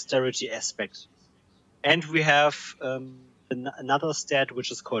the dexterity aspect, and we have another stat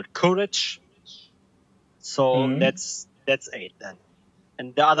which is called courage. So that's 8 then,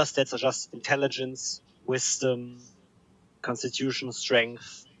 and the other stats are just intelligence, wisdom, constitution,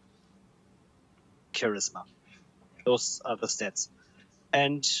 strength, charisma. Those are the stats,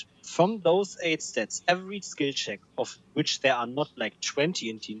 and from those 8 stats, every skill check, of which there are not like 20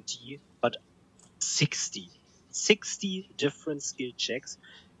 in D&D but 60 different skill checks.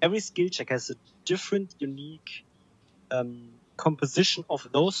 Every skill check has a different, unique composition of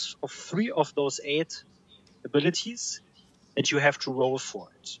 3 of those 8 abilities that you have to roll for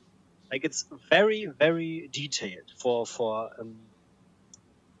it. Like, it's very, very detailed for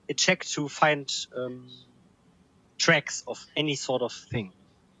a check to find tracks of any sort of thing.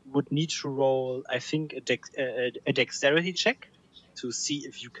 You would need to roll, I think, a dexterity check to see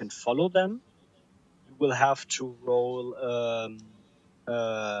if you can follow them. You will have to roll,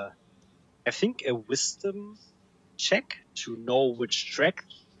 I think, a wisdom check to know which track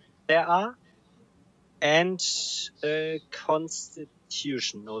there are, and a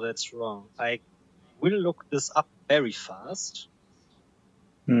constitution. No, that's wrong. I will look this up very fast.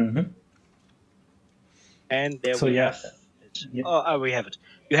 Mm-hmm. And there so we have it. Yeah. Oh, we have it.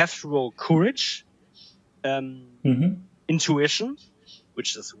 You have to roll courage, intuition,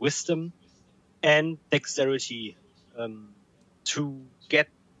 which is wisdom, and dexterity to get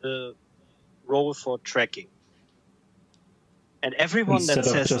the roll for tracking. And everyone Instead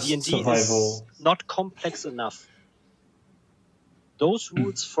that says D&D is not complex enough, those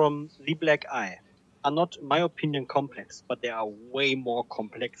rules from the Black Eye are not, in my opinion, complex, but they are way more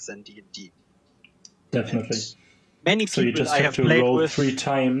complex than D&D. Definitely. And many people so you just I have to roll 3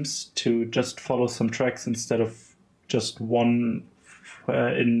 times to just follow some tracks instead of just one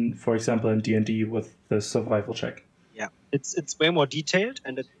for example, in D&D with the survival check. Yeah, it's way more detailed,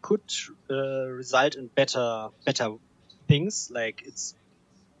 and it could result in better things. Like it's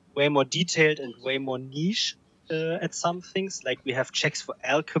way more detailed and way more niche at some things. Like we have checks for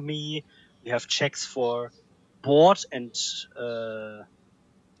alchemy, we have checks for board and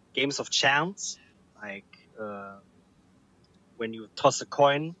games of chance, like when you toss a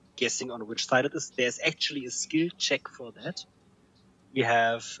coin, guessing on which side it is. There's actually a skill check for that. We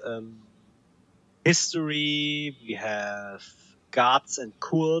have history, we have guards and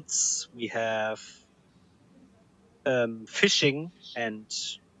cults, we have fishing and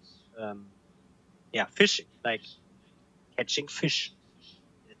fishing, like catching fish.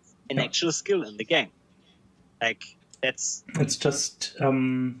 It's an actual skill in the game. Like that's it's just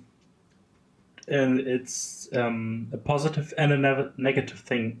it's a positive and a negative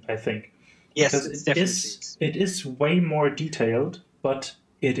thing, I think. yes, Because it's definitely it is way more detailed, but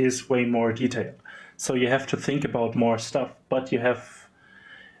it is way more detailed. So you have to think about more stuff, but you have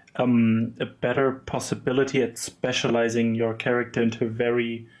a better possibility at specializing your character into a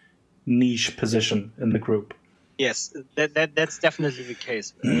very niche position in the group. Yes, that's definitely the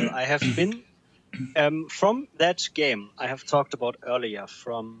case. I have been from that game I have talked about earlier,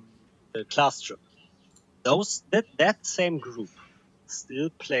 from the class trip. That same group still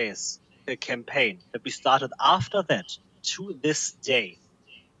plays a campaign that we started after that to this day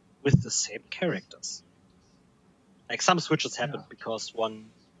with the same characters. Like some switches happened because one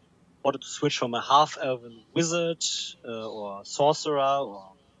wanted to switch from a half-elven wizard or sorcerer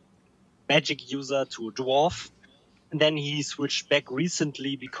or magic user to a dwarf. And then he switched back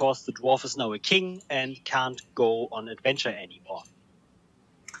recently because the dwarf is now a king and can't go on adventure anymore.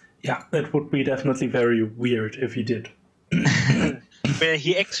 Yeah, it would be definitely very weird if he did. Where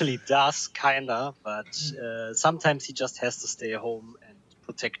he actually does, kinda, but sometimes he just has to stay home and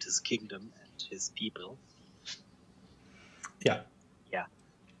protect his kingdom and his people. Yeah. Yeah.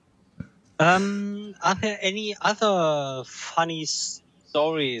 Are there any other funny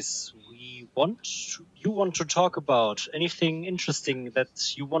stories you want to talk about? Anything interesting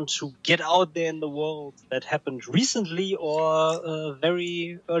that you want to get out there in the world that happened recently or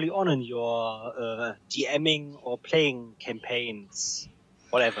very early on in your DMing or playing campaigns,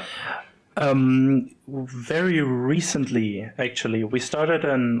 whatever? Very recently, actually, we started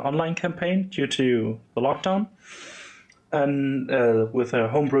an online campaign due to the lockdown, and with a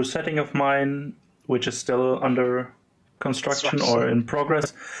homebrew setting of mine, which is still under construction or in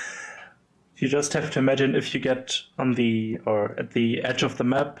progress. You just have to imagine if you get on at the edge of the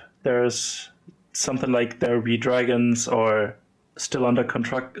map, there's something like there be dragons or still under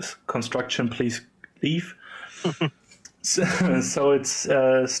construction, please leave. So it's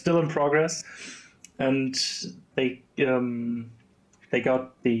still in progress, and they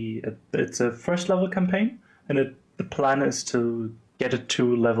got it's a first level campaign, and the plan is to get it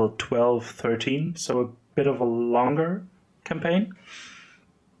to level 12, 13, so a bit of a longer campaign.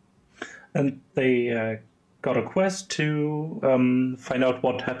 And they got a quest to find out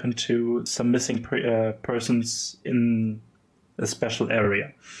what happened to some missing persons in a special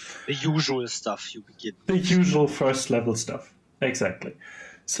area. The usual stuff you begin. The usual first level stuff, exactly.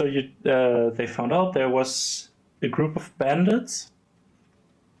 So they found out there was a group of bandits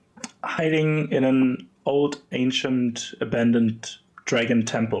hiding in an old, ancient, abandoned dragon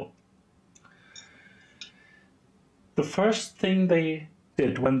temple. The first thing they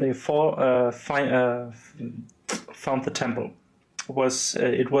did when they found the temple was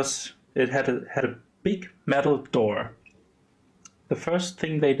it had a big metal door. The first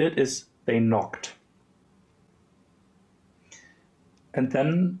thing they did is they knocked, and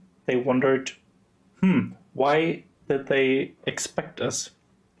then they wondered, why did they expect us?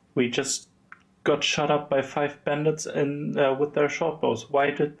 We just got shot up by 5 bandits with their short bows.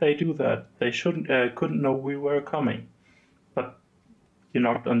 Why did they do that? They couldn't know we were coming. But you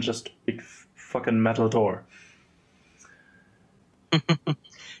knocked on just a big fucking metal door.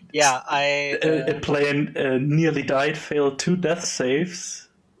 Yeah, A player nearly died, failed 2 death saves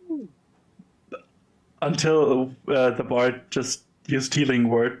until the bard just used healing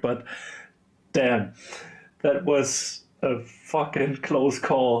word. But damn, that was a fucking close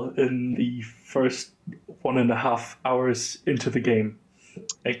call in the first 1.5 hours into the game.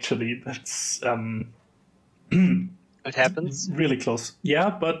 Actually, that's it happens. Really close. Yeah,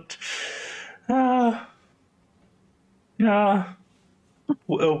 but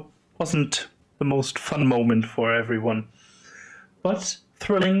wasn't the most fun moment for everyone, but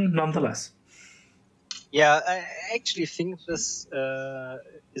thrilling nonetheless. Yeah, I actually think this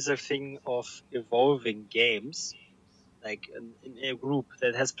is a thing of evolving games. like in a group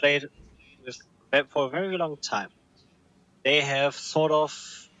that has played for a very long time, they have sort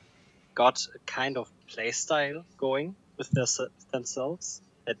of got a kind of play style going with themselves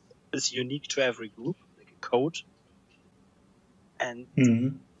that is unique to every group, like a code. And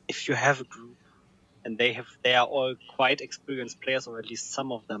if you have a group and they are all quite experienced players, or at least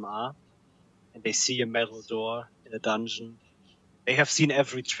some of them are, and they see a metal door in a dungeon, they have seen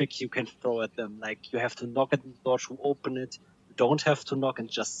every trick you can throw at them. Like, you have to knock at the door to open it. You don't have to knock and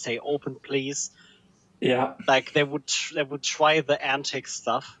just say open, please. Yeah. Like, they would try the antic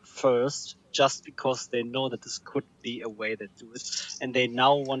stuff first, just because they know that this could be a way to do it, and they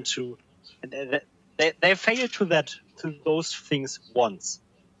now want to. And they fail to those things once.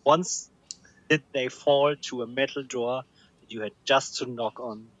 Once did they fall to a metal door that you had just to knock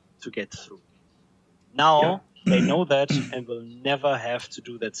on to get through. Now they know that and will never have to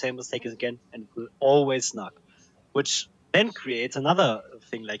do that same mistake again, and will always knock, which then creates another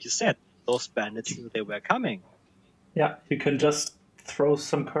thing, like you said. Those bandits knew they were coming. Yeah, you can just throw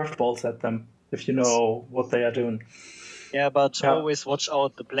some curveballs at them if you know what they are doing. Yeah, but always watch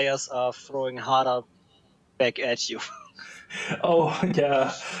out. The players are throwing harder back at you. Oh,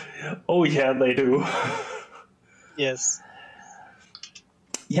 yeah. Oh, yeah, they do. Yes.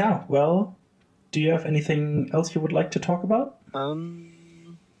 Yeah, well, do you have anything else you would like to talk about?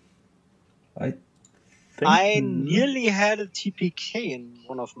 I nearly had a TPK in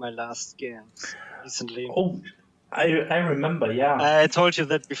one of my last games recently. Oh, I remember, yeah. I told you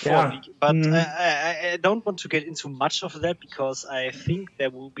that before, but I don't want to get into much of that, because I think there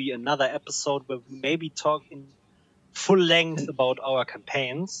will be another episode where we maybe talk in full length about our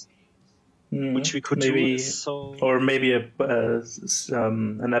campaigns, which we could maybe, do. So... Or maybe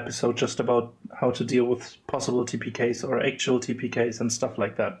an episode just about how to deal with possible TPKs or actual TPKs and stuff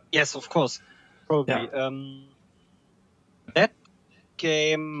like that. Yes, of course. Probably. Yeah. That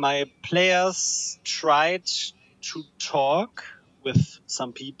game, my players tried to talk with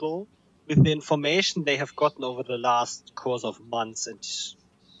some people with the information they have gotten over the last course of months and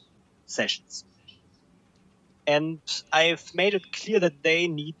sessions. And I've made it clear that they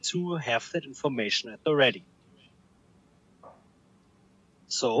need to have that information at the ready.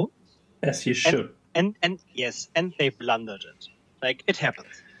 So... As you should. And yes, and they blundered it. Like, it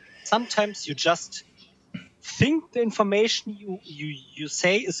happens. Sometimes you just think the information you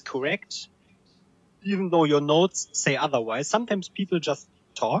say is correct, even though your notes say otherwise. Sometimes people just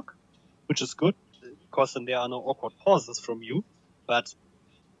talk, which is good, because then there are no awkward pauses from you. But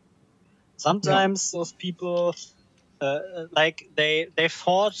sometimes those people, like, they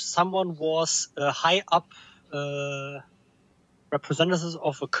thought someone was a high up representative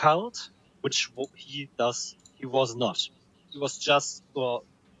of a cult, which he was not. He was just,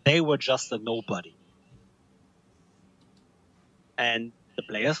 they were just a nobody. And the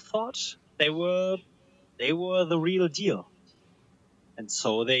players thought they were the real deal. And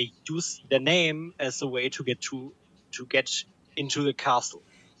so they used their name as a way to get into the castle,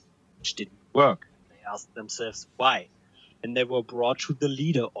 which didn't work. They asked themselves why. And they were brought to the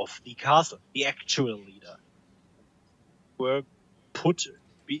leader of the castle, the actual leader. Were put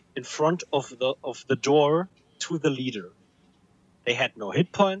in front of the door to the leader. They had no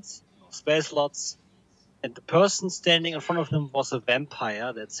hit points, no spell slots, and the person standing in front of them was a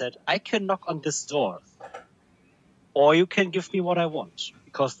vampire that said, I can knock on this door, or you can give me what I want,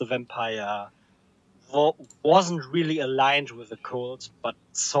 because the vampire wasn't really aligned with the cult, but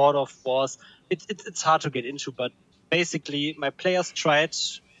sort of was. It's hard to get into, but basically my players tried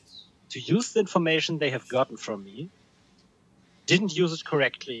to use the information they have gotten from me, didn't use it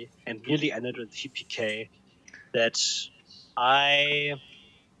correctly, and nearly ended with TPK that I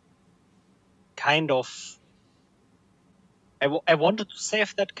kind of... I wanted to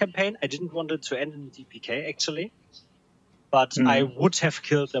save that campaign. I didn't want it to end in TPK, actually. But I would have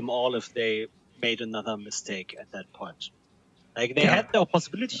killed them all if they made another mistake at that point. Like, they had the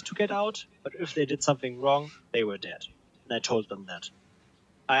possibility to get out, but if they did something wrong, they were dead. And I told them that.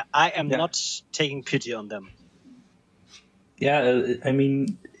 I am not taking pity on them. Yeah, I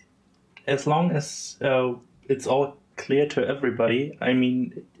mean, as long as it's all clear to everybody, I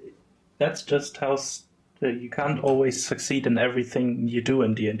mean, that's just how you can't always succeed in everything you do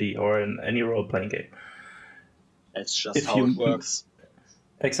in D&D or in any role-playing game. That's just how it works.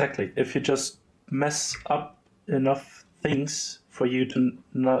 Exactly. If you just mess up enough things for you to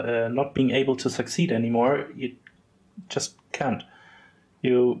not being able to succeed anymore, you just can't.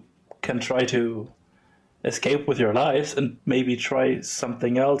 You can try to escape with your lives and maybe try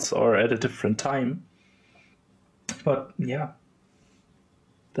something else or at a different time. But yeah,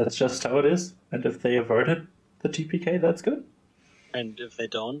 that's just how it is. And if they avert it, the TPK, that's good. And if they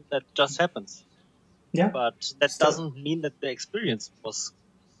don't, that just happens. Yeah. But that Still. doesn't mean that the experience was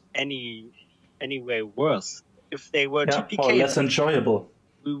any way worse. If they were Yeah, or TPK, less enjoyable.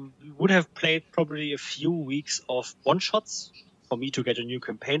 we would have played probably a few weeks of one-shots for me to get a new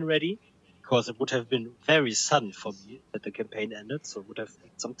campaign ready, because it would have been very sudden for me that the campaign ended, so it would have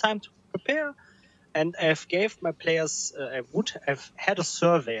taken some time to prepare. And I've gave my players, I would have had a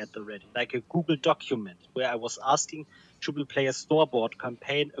survey at the ready, like a Google document, where I was asking, should we play a store-bought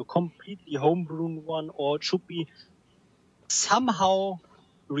campaign, a completely homebrewn one, or should we somehow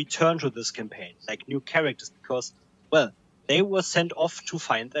return to this campaign, like new characters? Because, well, they were sent off to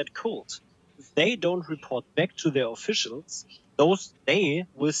find that cult. If they don't report back to their officials, they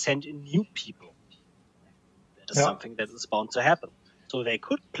will send in new people. That is something that is bound to happen. So they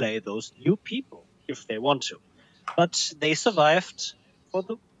could play those new people if they want to, but they survived for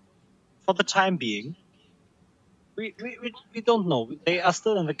the time being. We don't know. They are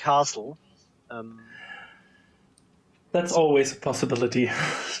still in the castle. That's always a possibility.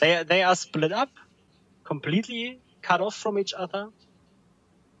 They are split up, completely cut off from each other,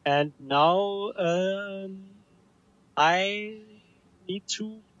 and now I need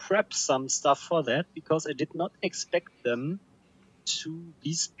to prep some stuff for that, because I did not expect them to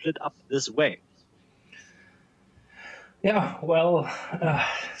be split up this way. Yeah, well,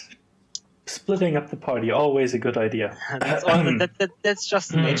 splitting up the party, always a good idea. That's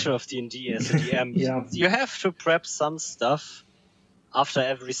just the nature of D&D as a DM. Yeah. You have to prep some stuff after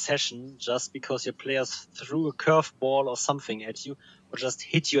every session, just because your players threw a curveball or something at you, or just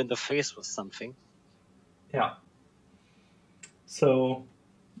hit you in the face with something. Yeah. So,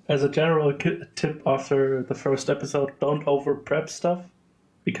 as a general tip after the first episode, don't over prep stuff,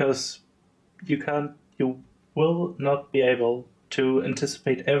 because you will not be able to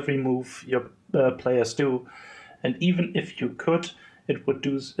anticipate every move your players do, and even if you could, it would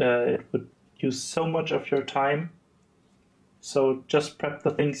use so much of your time. So just prep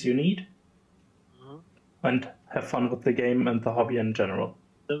the things you need, and have fun with the game and the hobby in general.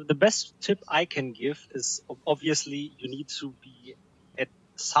 The best tip I can give is, obviously you need to be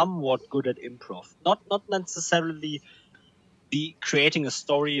somewhat good at improv. Not necessarily be creating a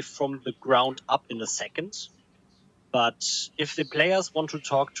story from the ground up in a second, but if the players want to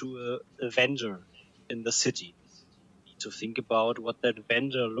talk to a vendor in the city, you need to think about what that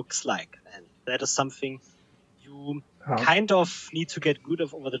vendor looks like, and that is something you kind of need to get good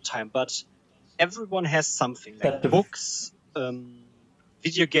of over the time. But everyone has something, like books,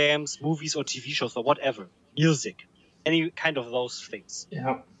 video games, movies or TV shows or whatever, music, any kind of those things.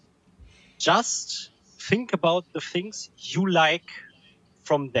 Yeah. Just think about the things you like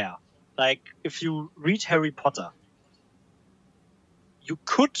from there. Like, if you read Harry Potter,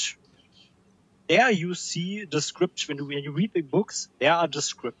 there you see description. When you read the books, there are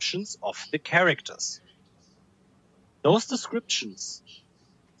descriptions of the characters. Those descriptions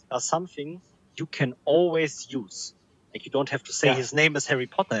are something you can always use. Like, you don't have to say his name is Harry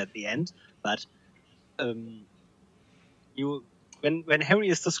Potter at the end, but when Harry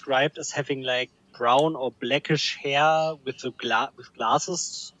is described as having like brown or blackish hair with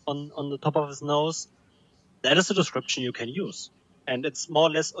glasses on the top of his nose, that is a description you can use. And it's more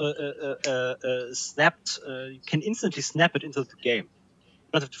or less snapped. You can instantly snap it into the game.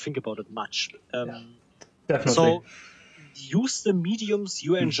 You don't have to think about it much. Definitely. So use the mediums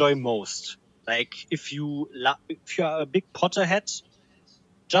you enjoy most. Like, if you are a big Potterhead,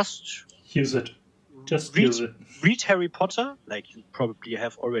 just use it. Just use it. Read Harry Potter, like you probably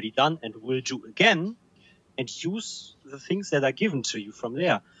have already done and will do again, and use the things that are given to you from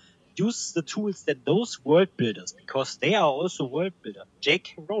there. Use the tools that those world builders, because they are also world builder.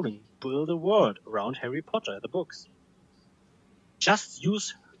 J.K. Rowling built a world around Harry Potter, the books. Just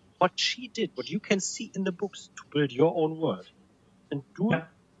use what she did, what you can see in the books, to build your own world. And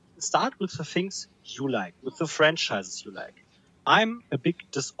start with the things you like, with the franchises you like. I'm a big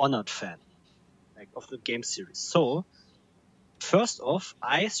Dishonored fan, like, of the game series. So, first off,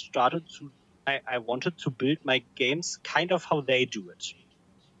 I wanted to build my games kind of how they do it.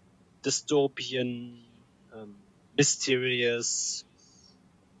 Dystopian, mysterious,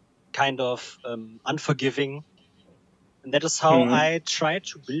 kind of unforgiving. And that is how I tried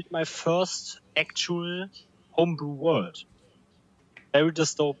to build my first actual homebrew world. Very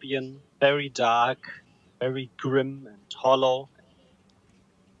dystopian, very dark, very grim and hollow.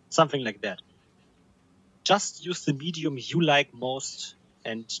 Something like that. Just use the medium you like most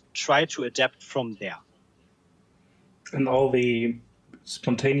and try to adapt from there. And all the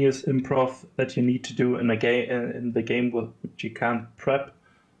spontaneous improv that you need to do in the game which you can't prep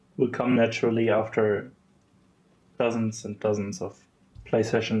will come naturally after dozens and dozens of play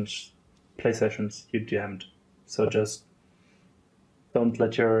sessions you DM'd. So just don't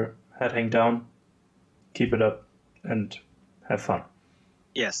let your head hang down. Keep it up and have fun.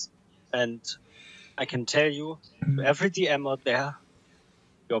 Yes. And I can tell you, to every DM out there,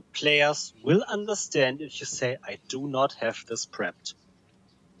 your players will understand if you say, I do not have this prepped.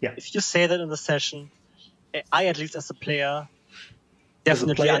 Yeah. If you say that in the session, I, at least as a player, As a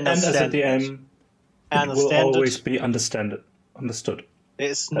definitely player and as a understand DM, I it will understand always it. be understood. There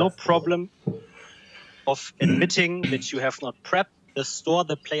is no That's- problem of admitting that you have not prepped the store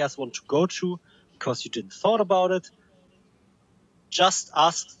the players want to go to because you didn't thought about it. Just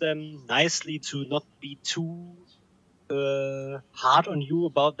ask them nicely to not be too hard on you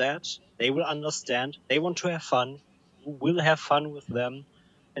about that. They will understand. They want to have fun. You will have fun with them.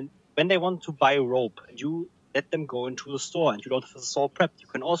 And when they want to buy rope and you let them go into the store and you don't have the store prepped, you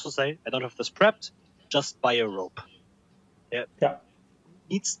can also say, I don't have this prepped, just buy a rope. Yeah.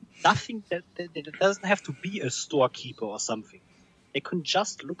 Needs nothing that doesn't have to be a storekeeper or something. They can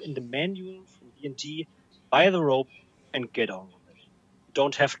just look in the manual from D&D, buy the rope, and get on with it. You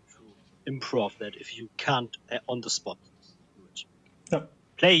don't have to improv that if you can't on the spot do it. No.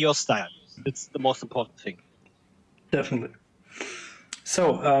 Play your style. It's the most important thing. Definitely.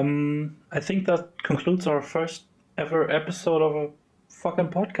 So, I think that concludes our first ever episode of a fucking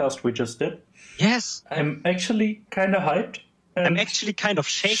podcast we just did. Yes. I'm actually kind of hyped. I'm actually kind of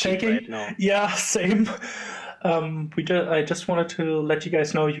shaking right now. Yeah, same. I just wanted to let you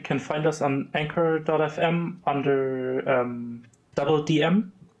guys know you can find us on anchor.fm under Double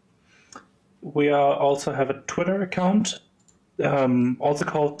DM. We also have a Twitter account, also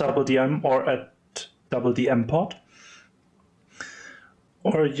called Double DM or at Double DM Pod.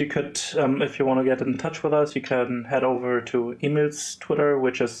 Or you could, if you want to get in touch with us, you can head over to Emil's Twitter,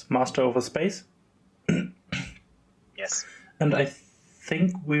 which is Master Over Space. Yes. And I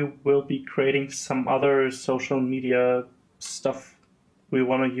think we will be creating some other social media stuff we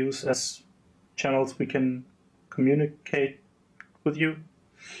want to use as channels we can communicate with you.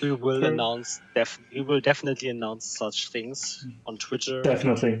 We will Sure. we will definitely announce such things on Twitter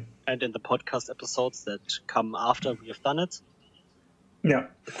Definitely. and in the podcast episodes that come after we have done it. Yeah.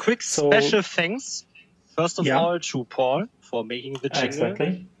 Quick So- special thanks, first of Yeah. all, to Paul for making the jingle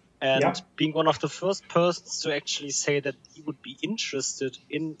Exactly. and Yeah. being one of the first persons to actually say that he would be interested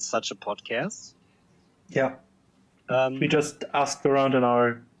in such a podcast. Yeah. We just asked around in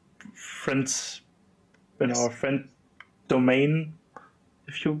our friends, Yes. our friend domain,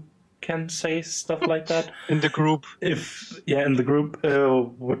 if you can say stuff like that. in the group. In the group,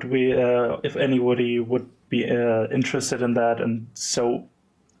 would we, if anybody would be interested in that, and so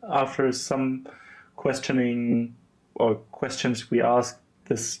after some questioning or questions we asked,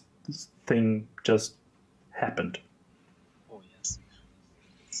 this thing just happened. Oh yes,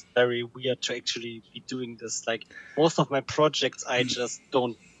 it's very weird to actually be doing this. Like most of my projects, I just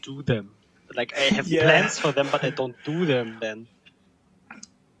don't do them. Like I have Yeah. plans for them, but I don't do them then.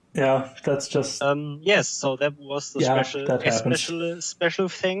 Yeah, that's just Yes, so that was the Yeah, that happens. special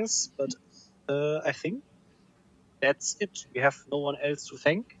things, but I think that's it. We have no one else to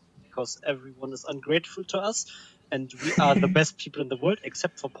thank because everyone is ungrateful to us, and we are the best people in the world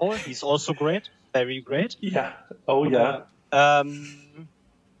except for Paul. He's also great, very great. yeah. Oh yeah.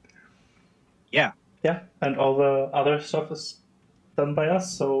 Yeah. Yeah, and all the other stuff is done by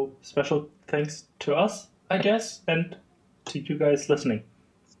us, so special thanks to us, I guess, and to you guys listening.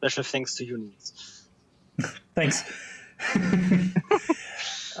 Special thanks to you, Niels. Thanks.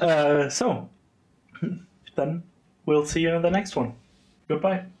 So, then we'll see you in the next one.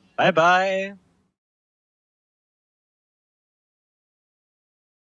 Goodbye. Bye bye.